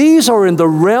 These are in the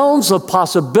realms of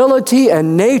possibility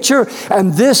and nature,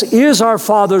 and this is our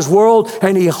Father's world,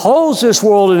 and He holds this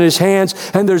world in His hands,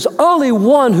 and there's only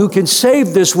one who can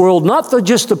save this world, not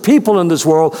just the people in this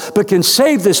world, but can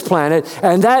save this planet,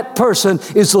 and that person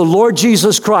is the Lord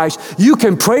Jesus Christ. You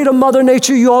can pray to Mother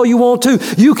Nature all you want to.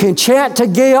 You can chant to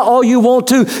Gaia all you want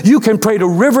to. You can pray to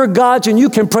river gods and you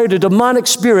can pray to demonic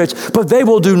spirits, but they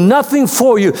will do nothing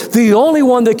for you. The only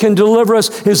one that can deliver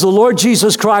us is the Lord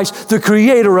Jesus Christ, the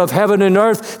creator of heaven and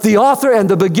earth, the author and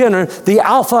the beginner, the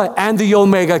Alpha and the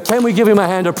Omega. Can we give Him a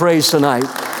hand of praise tonight?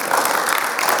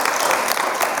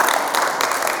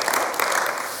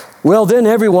 Well, then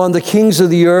everyone, the kings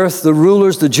of the earth, the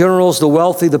rulers, the generals, the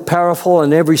wealthy, the powerful,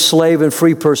 and every slave and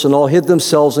free person all hid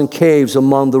themselves in caves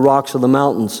among the rocks of the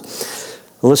mountains.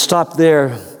 Let's stop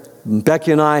there.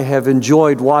 Becky and I have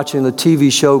enjoyed watching the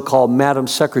TV show called Madam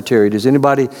Secretary. Does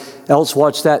anybody else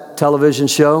watch that television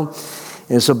show?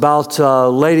 It's about a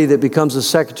lady that becomes the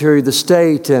Secretary of the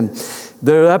State, and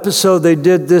the episode they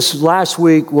did this last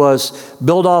week was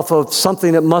built off of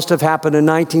something that must have happened in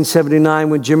 1979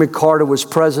 when Jimmy Carter was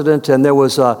president, and there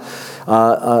was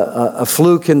a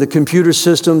fluke in the computer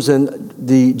systems, and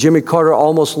Jimmy Carter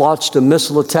almost launched a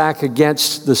missile attack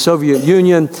against the Soviet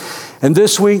Union. And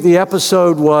this week, the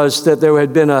episode was that there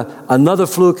had been another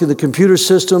fluke in the computer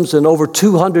systems, and over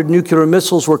 200 nuclear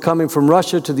missiles were coming from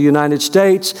Russia to the United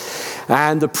States.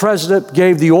 And the president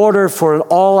gave the order for an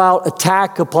all-out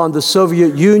attack upon the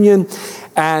Soviet Union.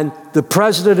 And the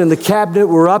president and the cabinet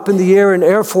were up in the air in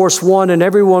Air Force One, and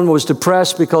everyone was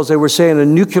depressed because they were saying a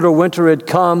nuclear winter had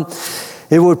come.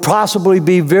 It would possibly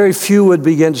be very few would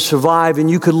begin to survive. And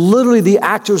you could literally, the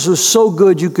actors were so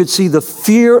good, you could see the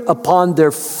fear upon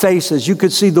their faces. You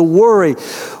could see the worry.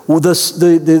 Well,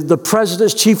 the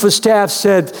president's chief of staff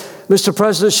said, Mr.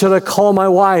 President, should I call my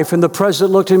wife? And the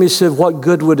president looked at me and said, what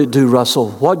good would it do,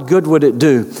 Russell? What good would it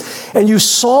do? And you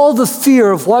saw the fear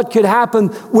of what could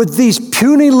happen with these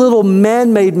puny little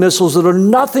man-made missiles that are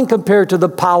nothing compared to the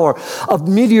power of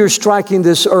meteors striking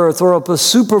this earth, or of a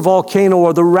super volcano,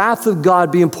 or the wrath of God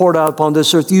being poured out upon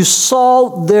this earth. You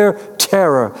saw their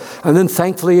terror. And then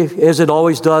thankfully, as it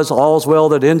always does, all's well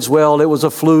that ends well. It was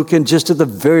a fluke. And just at the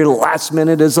very last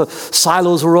minute, as the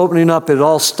silos were opening up, it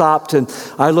all stopped. And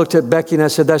I looked at Becky and I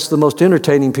said, that's the most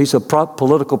entertaining piece of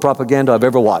political propaganda I've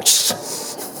ever watched.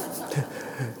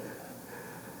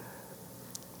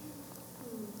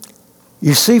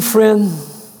 You see, friend,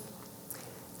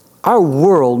 our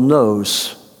world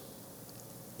knows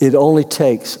it only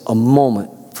takes a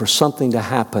moment for something to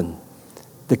happen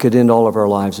that could end all of our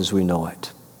lives as we know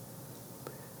it.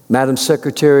 Madam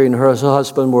Secretary and her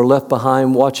husband were left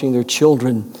behind watching their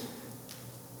children,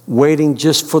 waiting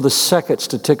just for the seconds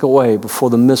to tick away before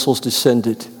the missiles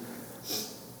descended.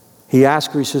 He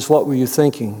asked her, he says, what were you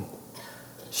thinking?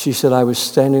 She said, I was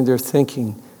standing there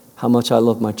thinking how much I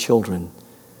love my children.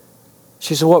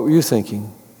 She said, what were you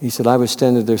thinking? He said, I was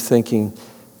standing there thinking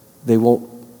they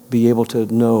won't be able to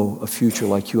know a future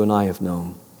like you and I have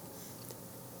known.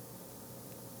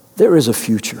 There is a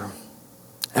future,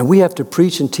 and we have to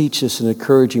preach and teach this in an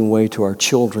encouraging way to our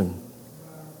children.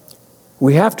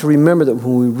 We have to remember that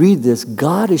when we read this,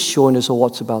 God is showing us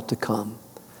what's about to come.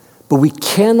 But we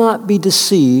cannot be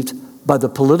deceived by the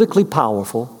politically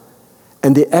powerful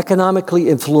and the economically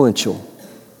influential,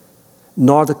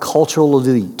 nor the cultural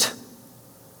elite.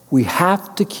 We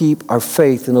have to keep our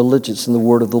faith and allegiance in the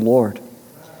word of the Lord.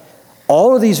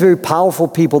 All of these very powerful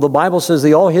people, the Bible says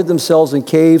they all hid themselves in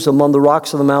caves among the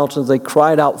rocks of the mountains. They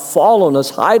cried out, fall on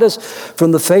us, hide us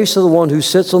from the face of the one who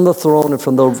sits on the throne and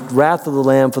from the wrath of the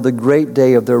Lamb, for the great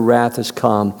day of their wrath has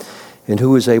come, and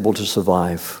who is able to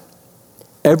survive?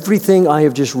 Everything I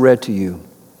have just read to you,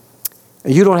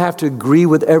 and you don't have to agree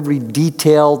with every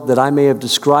detail that I may have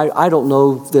described. I don't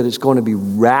know that it's going to be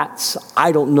rats.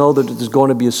 I don't know that there's going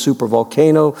to be a super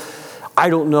volcano. I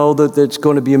don't know that it's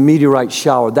going to be a meteorite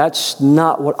shower. That's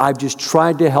not what I've just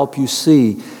tried to help you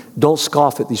see. Don't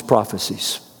scoff at these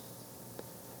prophecies.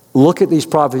 Look at these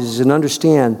prophecies and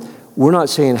understand we're not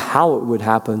saying how it would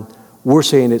happen. We're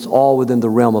saying it's all within the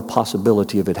realm of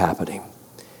possibility of it happening,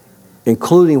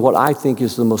 including what I think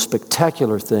is the most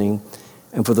spectacular thing,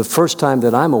 and for the first time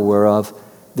that I'm aware of,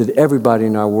 that everybody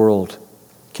in our world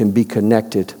can be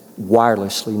connected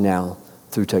wirelessly now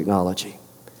through technology.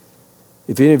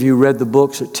 If any of you read the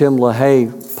books that Tim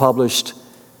LaHaye published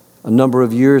a number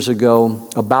of years ago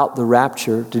about the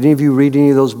rapture, did any of you read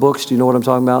any of those books? Do you know what I'm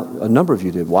talking about? A number of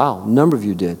you did. Wow, a number of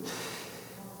you did.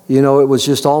 You know, it was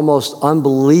just almost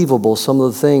unbelievable, some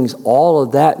of the things. All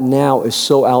of that now is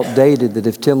so outdated that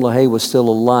if Tim LaHaye was still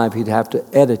alive, he'd have to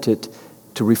edit it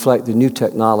to reflect the new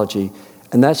technology.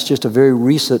 And that's just a very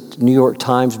recent New York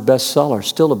Times bestseller,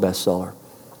 still a bestseller.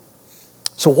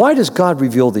 So why does God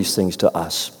reveal these things to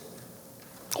us?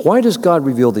 Why does God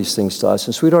reveal these things to us?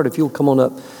 And sweetheart, if you'll come on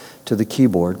up to the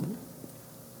keyboard.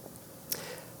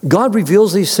 God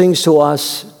reveals these things to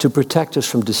us to protect us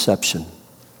from deception.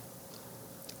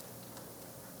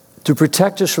 To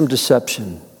protect us from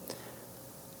deception.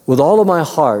 With all of my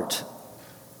heart,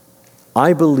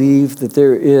 I believe that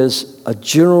there is a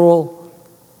general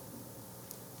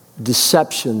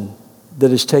deception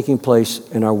that is taking place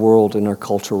in our world and our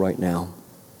culture right now.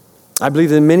 I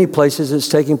believe in many places it's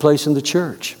taking place in the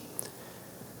church,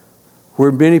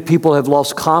 where many people have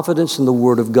lost confidence in the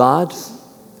Word of God,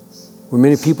 where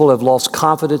many people have lost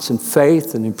confidence in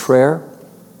faith and in prayer.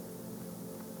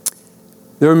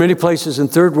 There are many places in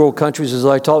third world countries, as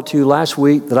I talked to you last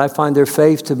week, that I find their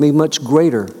faith to be much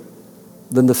greater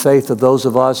than the faith of those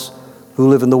of us who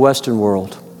live in the Western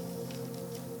world.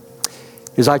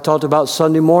 As I talked about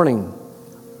Sunday morning,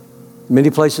 many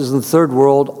places in the third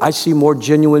world, I see more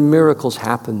genuine miracles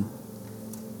happen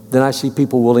than I see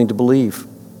people willing to believe.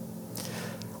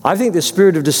 I think the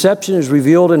spirit of deception is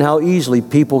revealed in how easily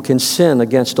people can sin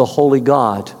against a holy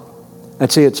God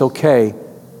and say it's okay.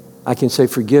 I can say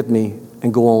forgive me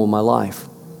and go on with my life.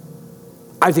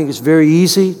 I think it's very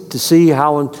easy to see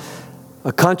how in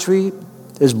a country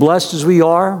as blessed as we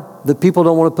are, that people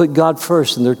don't want to put God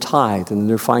first in their tithe and in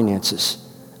their finances.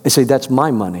 They say, that's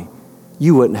my money.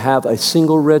 You wouldn't have a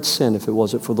single red cent if it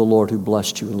wasn't for the Lord who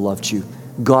blessed you and loved you.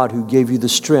 God who gave you the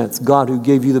strength. God who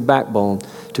gave you the backbone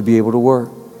to be able to work.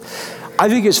 I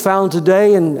think it's found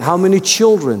today in how many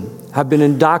children have been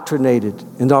indoctrinated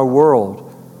in our world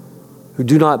who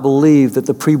do not believe that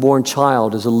the preborn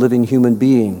child is a living human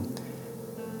being,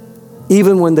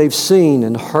 even when they've seen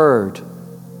and heard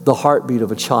the heartbeat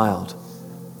of a child.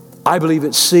 I believe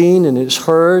it's seen and it's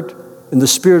heard in the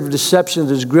spirit of deception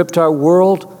that has gripped our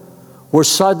world, where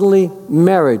suddenly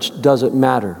marriage doesn't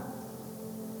matter.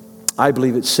 I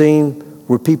believe it's seen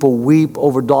where people weep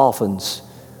over dolphins,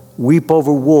 weep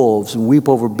over wolves, and weep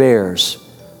over bears,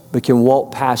 but can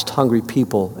walk past hungry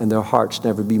people and their hearts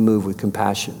never be moved with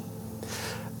compassion.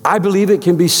 I believe it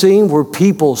can be seen where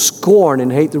people scorn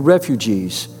and hate the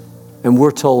refugees, and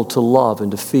we're told to love and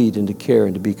to feed and to care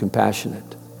and to be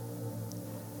compassionate.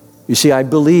 You see, I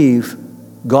believe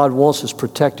God wants us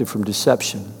protected from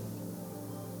deception.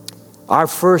 Our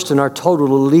first and our total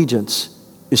allegiance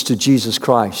is to Jesus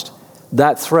Christ.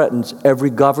 That threatens every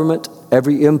government,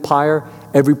 every empire,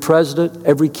 every president,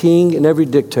 every king, and every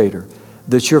dictator.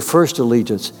 That your first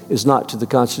allegiance is not to the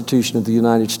Constitution of the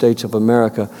United States of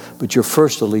America, but your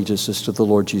first allegiance is to the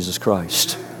Lord Jesus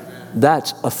Christ.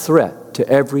 That's a threat to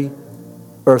every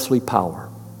earthly power.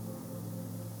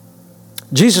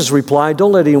 Jesus replied,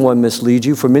 "Don't let anyone mislead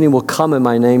you, for many will come in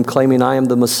my name, claiming I am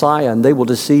the Messiah, and they will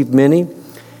deceive many.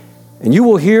 And you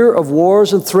will hear of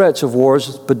wars and threats of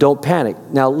wars, but don't panic."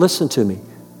 Now listen to me.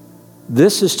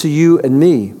 This is to you and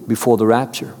me before the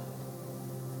rapture.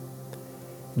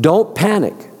 Don't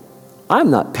panic. I'm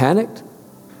not panicked.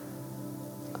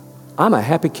 I'm a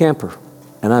happy camper,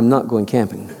 and I'm not going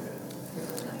camping.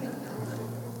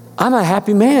 I'm a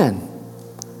happy man.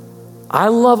 I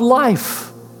love life.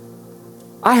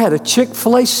 I had a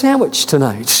Chick-fil-A sandwich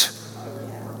tonight.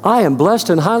 I am blessed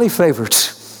and highly favored.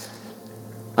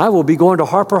 I will be going to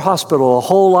Harper Hospital a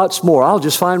whole lot more. I'll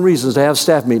just find reasons to have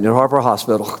staff meeting at Harper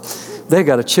Hospital. They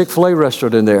got a Chick-fil-A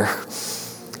restaurant in there.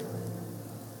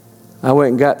 I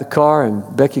went and got the car, and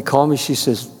Becky called me. She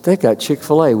says, "They got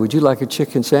Chick-fil-A. Would you like a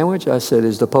chicken sandwich?" I said,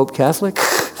 "Is the Pope Catholic?"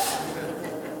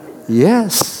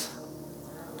 Yes.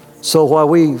 So while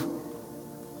we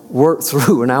worked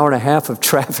through an hour and a half of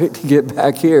traffic to get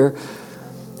back here,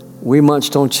 we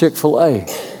munched on Chick-fil-A.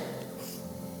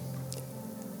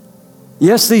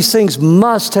 Yes, these things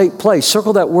must take place.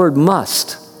 Circle that word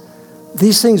must.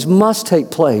 These things must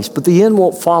take place, but the end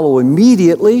won't follow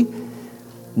immediately.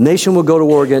 Nation will go to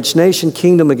war against nation,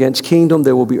 kingdom against kingdom.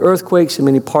 There will be earthquakes in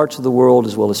many parts of the world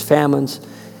as well as famines.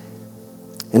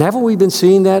 And haven't we been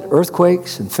seeing that?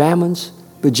 Earthquakes and famines.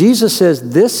 But Jesus says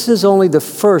this is only the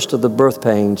first of the birth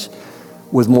pains,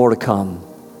 with more to come.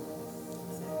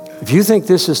 If you think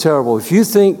this is terrible, if you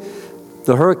think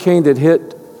the Hurricane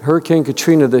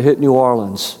Katrina that hit New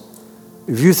Orleans,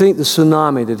 if you think the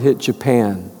tsunami that hit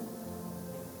Japan,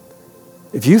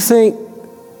 if you think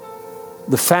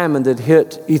the famine that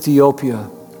hit Ethiopia,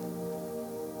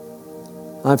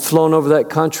 I've flown over that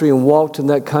country and walked in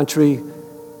that country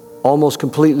almost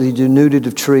completely denuded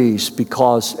of trees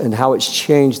and how it's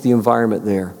changed the environment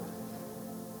there.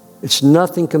 It's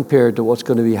nothing compared to what's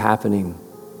going to be happening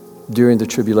during the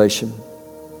tribulation.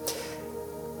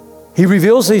 He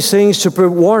reveals these things to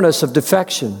warn us of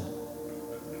defection.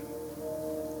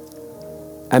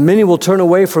 And many will turn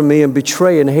away from me and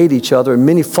betray and hate each other, and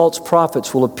many false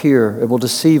prophets will appear and will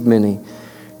deceive many.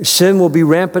 Sin will be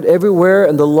rampant everywhere,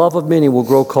 and the love of many will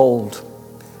grow cold.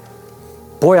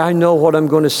 Boy, I know what I'm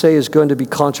going to say is going to be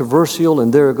controversial,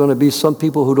 and there are going to be some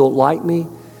people who don't like me.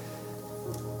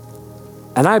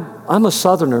 And I'm a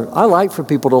Southerner. I like for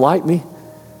people to like me,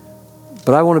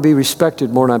 but I want to be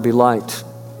respected more than I be liked.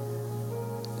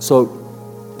 So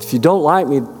if you don't like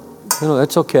me,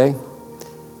 that's okay.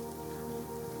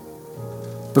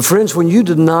 But friends, when you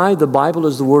deny the Bible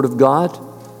as the Word of God,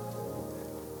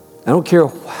 I don't care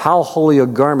how holy a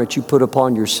garment you put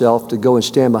upon yourself to go and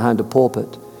stand behind a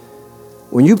pulpit.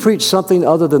 When you preach something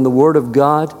other than the Word of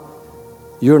God,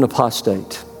 you're an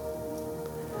apostate.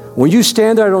 When you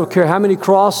stand there, I don't care how many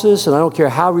crosses, and I don't care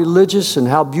how religious and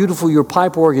how beautiful your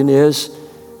pipe organ is,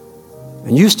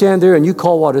 and you stand there and you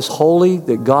call what is holy,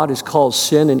 that God has called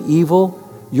sin and evil,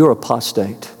 you're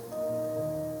apostate.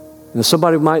 And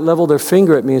somebody might level their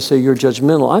finger at me and say, "You're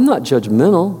judgmental." I'm not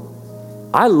judgmental.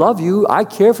 I love you. I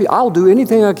care for you. I'll do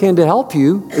anything I can to help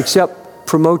you except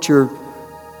promote your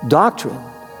doctrine.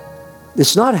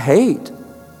 It's not hate.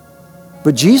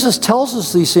 But Jesus tells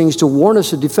us these things to warn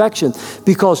us of defection,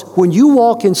 because when you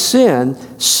walk in sin,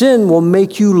 sin will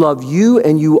make you love you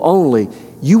and you only.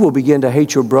 You will begin to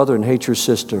hate your brother and hate your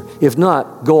sister. If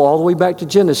not, go all the way back to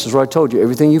Genesis, where I told you,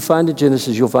 everything you find in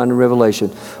Genesis, you'll find in Revelation.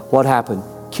 What happened?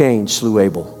 Cain slew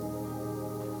Abel.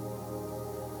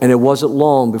 And it wasn't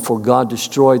long before God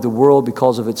destroyed the world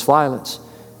because of its violence.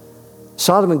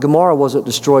 Sodom and Gomorrah wasn't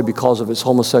destroyed because of its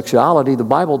homosexuality. The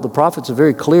Bible, the prophets are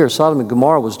very clear. Sodom and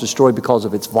Gomorrah was destroyed because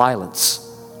of its violence.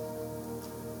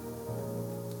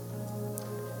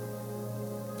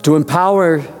 To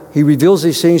empower, he reveals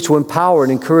these things to empower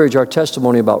and encourage our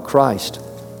testimony about Christ.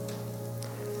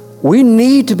 We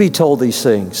need to be told these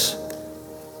things.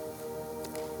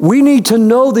 We need to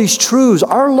know these truths.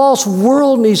 Our lost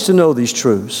world needs to know these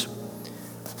truths.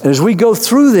 And as we go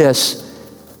through this,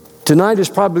 tonight is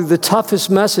probably the toughest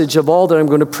message of all that I'm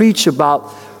going to preach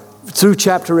about through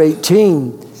chapter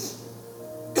 18.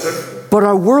 But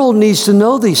our world needs to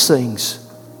know these things.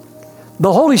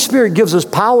 The Holy Spirit gives us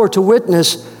power to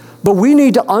witness, but we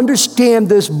need to understand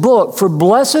this book. For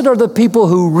blessed are the people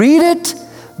who read it,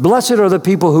 blessed are the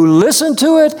people who listen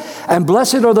to it, and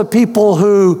blessed are the people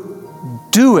who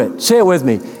do it. Say it with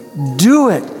me. Do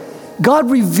it. God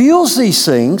reveals these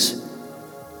things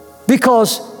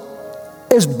because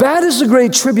as bad as the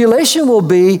Great Tribulation will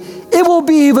be, it will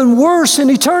be even worse in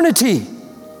eternity.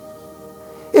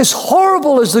 As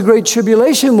horrible as the Great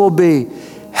Tribulation will be,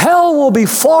 hell will be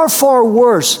far, far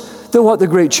worse than what the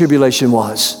Great Tribulation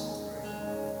was.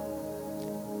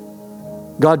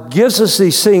 God gives us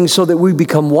these things so that we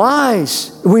become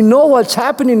wise. We know what's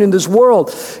happening in this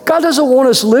world. God doesn't want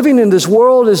us living in this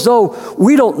world as though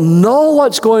we don't know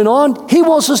what's going on. He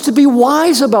wants us to be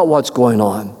wise about what's going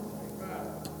on.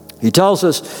 He tells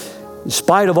us, in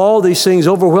spite of all these things,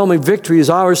 overwhelming victory is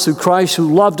ours through Christ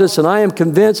who loved us, and I am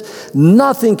convinced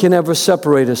nothing can ever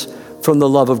separate us from the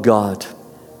love of God.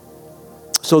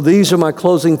 So these are my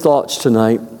closing thoughts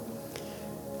tonight.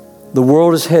 The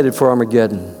world is headed for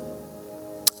Armageddon.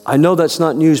 I know that's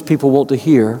not news people want to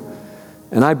hear,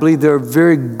 and I believe there are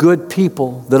very good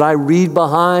people that I read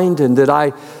behind and that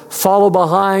I follow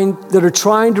behind that are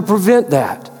trying to prevent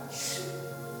that.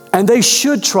 And they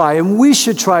should try, and we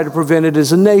should try to prevent it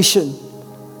as a nation.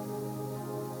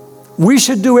 We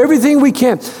should do everything we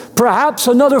can. Perhaps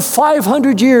another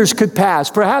 500 years could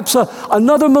pass. Perhaps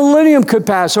another millennium could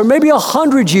pass, or maybe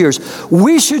 100 years.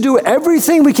 We should do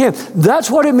everything we can.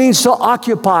 That's what it means to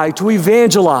occupy, to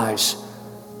evangelize.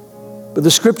 But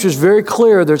the Scripture is very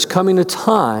clear. There's coming a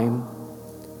time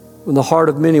when the heart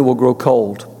of many will grow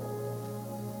cold.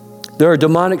 There are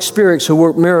demonic spirits who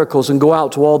work miracles and go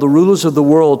out to all the rulers of the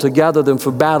world to gather them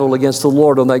for battle against the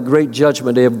Lord on that great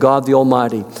judgment day of God the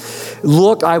Almighty.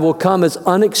 Look, I will come as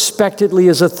unexpectedly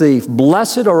as a thief.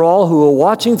 Blessed are all who are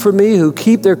watching for me, who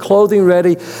keep their clothing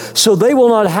ready, so they will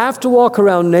not have to walk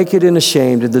around naked and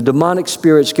ashamed. And the demonic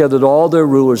spirits gathered all their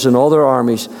rulers and all their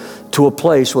armies to a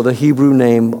place with a Hebrew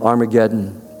name,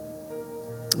 Armageddon.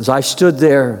 As I stood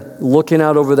there looking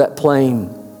out over that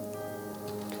plain,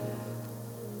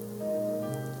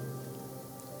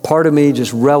 part of me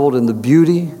just reveled in the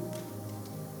beauty,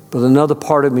 but another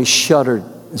part of me shuddered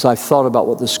as I thought about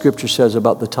what the Scripture says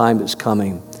about the time that's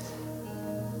coming.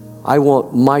 I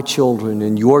want my children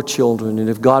and your children, and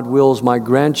if God wills, my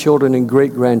grandchildren and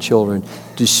great-grandchildren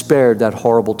to spare that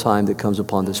horrible time that comes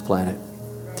upon this planet.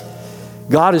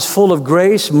 God is full of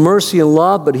grace, mercy, and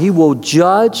love, but He will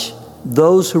judge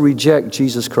those who reject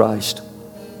Jesus Christ.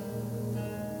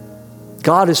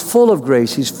 God is full of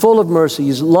grace. He's full of mercy.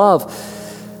 He's love.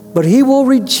 But He will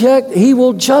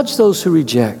judge those who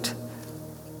reject.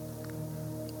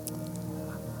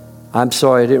 I'm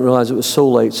sorry, I didn't realize it was so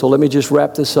late. So let me just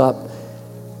wrap this up.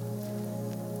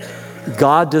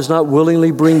 God does not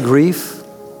willingly bring grief.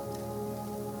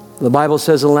 The Bible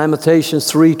says in Lamentations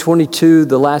 3:22,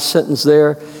 the last sentence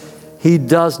there, He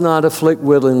does not afflict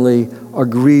willingly or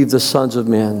grieve the sons of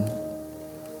men.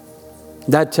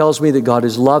 That tells me that God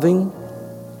is loving.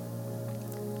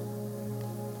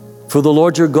 For the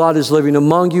Lord your God is living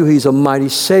among you. He's a mighty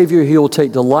Savior. He will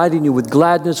take delight in you with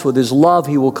gladness. With His love,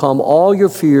 He will calm all your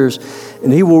fears,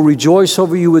 and He will rejoice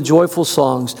over you with joyful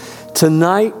songs.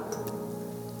 Tonight,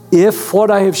 if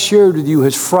what I have shared with you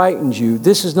has frightened you,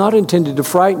 this is not intended to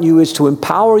frighten you. It's to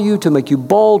empower you, to make you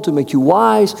bold, to make you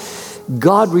wise.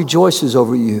 God rejoices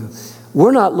over you.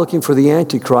 We're not looking for the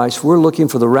Antichrist. We're looking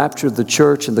for the rapture of the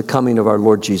church and the coming of our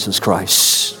Lord Jesus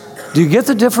Christ. Do you get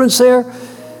the difference there?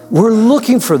 We're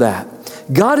looking for that.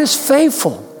 God is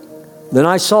faithful. Then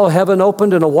I saw heaven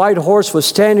opened, and a white horse was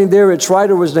standing there. Its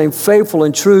rider was named Faithful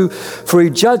and True, for he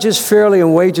judges fairly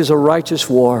and wages a righteous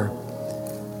war.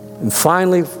 And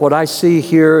finally, what I see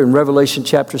here in Revelation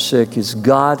chapter 6 is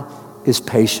God is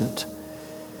patient.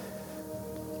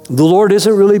 The Lord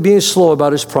isn't really being slow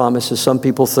about His promise, as some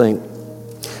people think.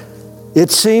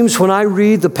 It seems when I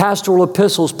read the pastoral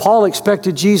epistles, Paul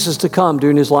expected Jesus to come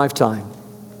during his lifetime.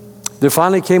 There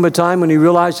finally came a time when he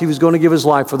realized he was going to give his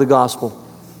life for the gospel.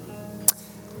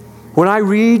 When I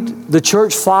read the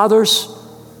church fathers,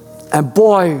 and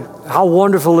boy, how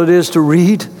wonderful it is to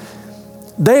read,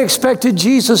 they expected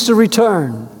Jesus to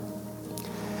return.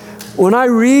 When I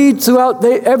read throughout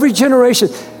every generation,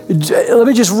 let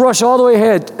me just rush all the way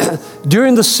ahead.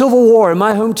 During the Civil War in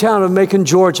my hometown of Macon,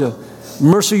 Georgia,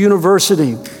 Mercer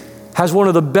University, has one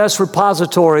of the best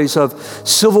repositories of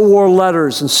Civil War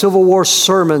letters and Civil War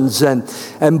sermons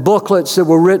and booklets that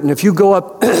were written. If you go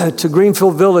up to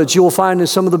Greenfield Village, you will find in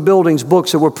some of the buildings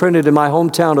books that were printed in my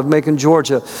hometown of Macon,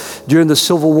 Georgia during the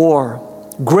Civil War.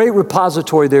 Great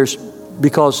repository there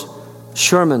because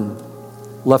Sherman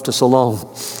left us alone.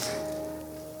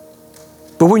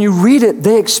 But when you read it,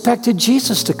 they expected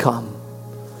Jesus to come.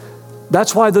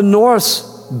 That's why the North's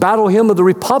Battle Hymn of the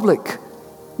Republic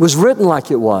was written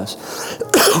like it was.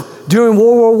 During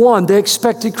World War I, they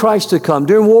expected Christ to come.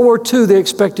 During World War II, they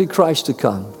expected Christ to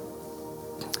come.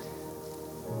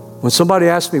 When somebody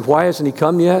asks me, why hasn't he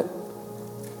come yet?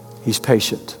 He's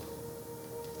patient.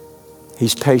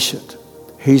 He's patient.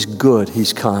 He's good.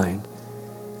 He's kind.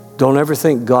 Don't ever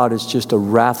think God is just a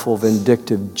wrathful,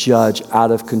 vindictive judge,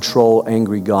 out of control,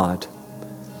 angry God.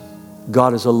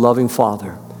 God is a loving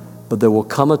Father. But there will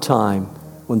come a time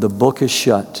when the book is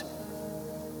shut.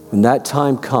 When that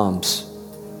time comes,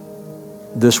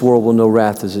 this world will know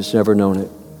wrath as it's never known it.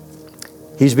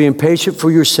 He's being patient for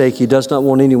your sake. He does not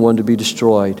want anyone to be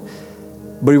destroyed,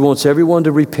 but he wants everyone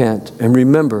to repent. And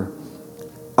remember,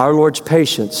 our Lord's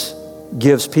patience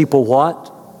gives people what?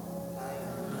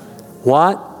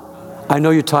 What? I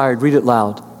know you're tired. Read it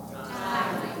loud.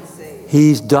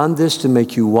 He's done this to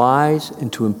make you wise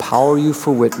and to empower you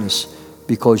for witness,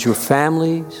 because your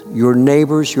families, your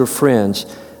neighbors, your friends,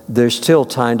 there's still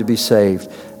time to be saved.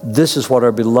 This is what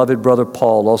our beloved brother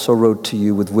Paul also wrote to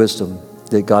you with wisdom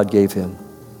that God gave him.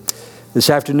 This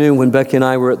afternoon when Becky and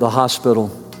I were at the hospital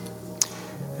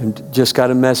and just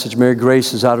got a message, Mary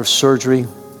Grace is out of surgery.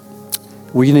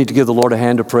 We need to give the Lord a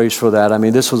hand of praise for that. I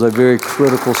mean, this was a very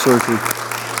critical surgery.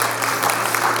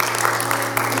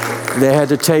 They had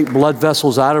to take blood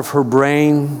vessels out of her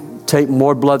brain, take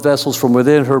more blood vessels from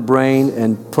within her brain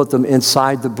and put them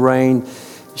inside the brain.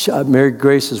 Mary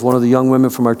Grace is one of the young women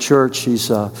from our church. She's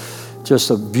just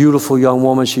a beautiful young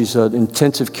woman. She's an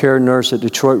intensive care nurse at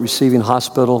Detroit Receiving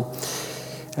Hospital.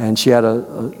 And she had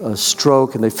a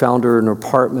stroke, and they found her in her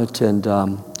apartment, and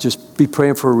just be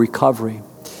praying for her recovery.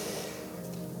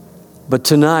 But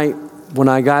tonight, when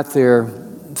I got there,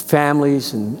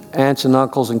 families and aunts and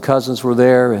uncles and cousins were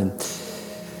there, and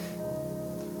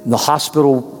the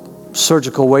hospital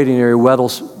surgical waiting area,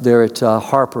 Weddles, there at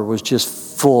Harper, was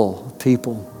just full of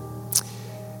people.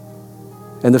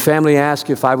 And the family asked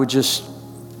if I would just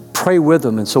pray with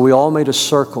them, and so we all made a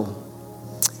circle.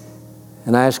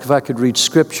 And I asked if I could read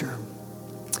scripture.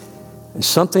 And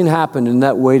something happened in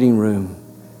that waiting room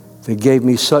that gave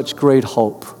me such great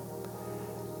hope.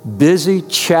 Busy,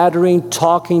 chattering,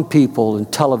 talking people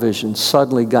and television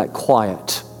suddenly got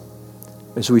quiet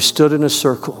as we stood in a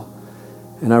circle.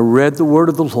 And I read the word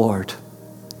of the Lord.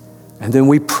 And then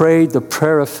we prayed the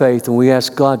prayer of faith, and we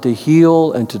asked God to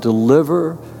heal and to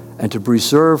deliver and to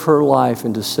preserve her life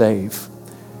and to save.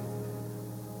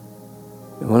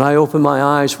 And when I opened my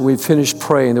eyes, when we finished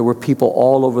praying, there were people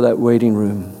all over that waiting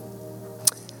room.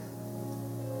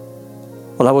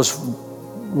 When I was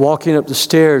walking up the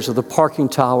stairs of the parking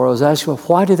tower, I was asking,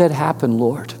 why did that happen,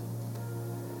 Lord?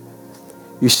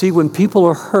 You see, when people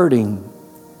are hurting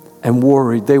and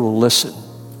worried, they will listen.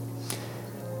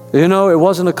 You know, it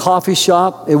wasn't a coffee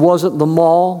shop. It wasn't the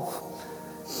mall.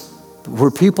 Where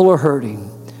people are hurting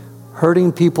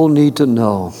people need to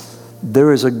know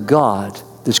there is a God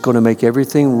that's going to make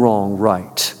everything wrong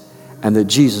right, and that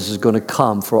Jesus is going to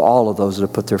come for all of those that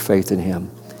have put their faith in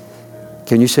him.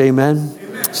 Can you say amen?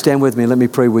 Amen. Stand with me. Let me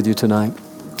pray with you tonight.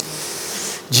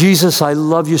 Jesus, I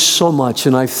love you so much,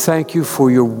 and I thank you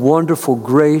for your wonderful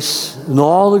grace and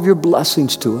all of your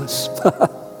blessings to us.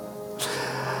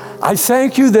 I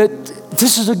thank you that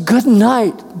this is a good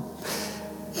night.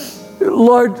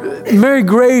 Lord, Mary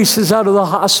Grace is out of the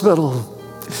hospital.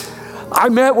 I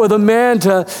met with a man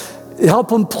to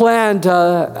help him plan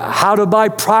how to buy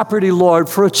property, Lord,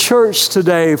 for a church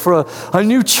today, for a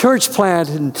new church plant.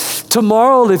 And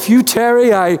tomorrow, if you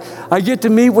tarry, I get to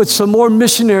meet with some more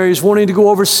missionaries wanting to go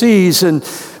overseas, and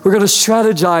we're going to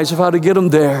strategize of how to get them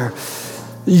there.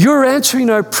 You're answering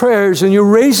our prayers, and you're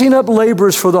raising up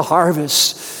laborers for the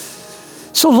harvest.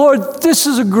 So, Lord, this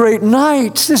is a great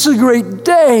night. This is a great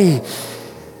day.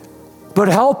 But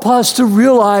help us to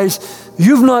realize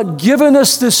you've not given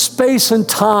us this space and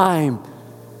time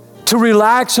to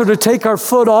relax or to take our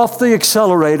foot off the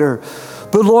accelerator.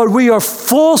 But Lord, we are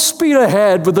full speed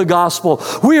ahead with the gospel.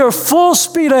 We are full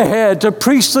speed ahead to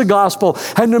preach the gospel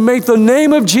and to make the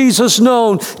name of Jesus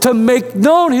known, to make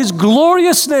known his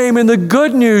glorious name in the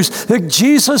good news that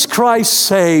Jesus Christ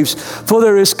saves. For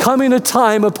there is coming a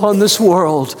time upon this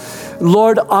world,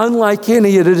 Lord, unlike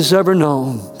any it has ever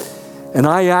known. And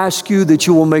I ask you that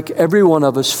you will make every one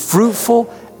of us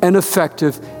fruitful and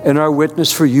effective in our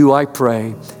witness for you, I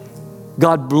pray.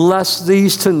 God bless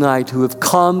these tonight who have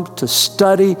come to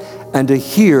study and to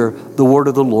hear the word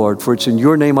of the Lord. For it's in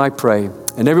your name I pray.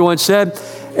 And everyone said,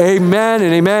 amen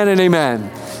and amen and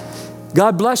amen.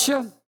 God bless you.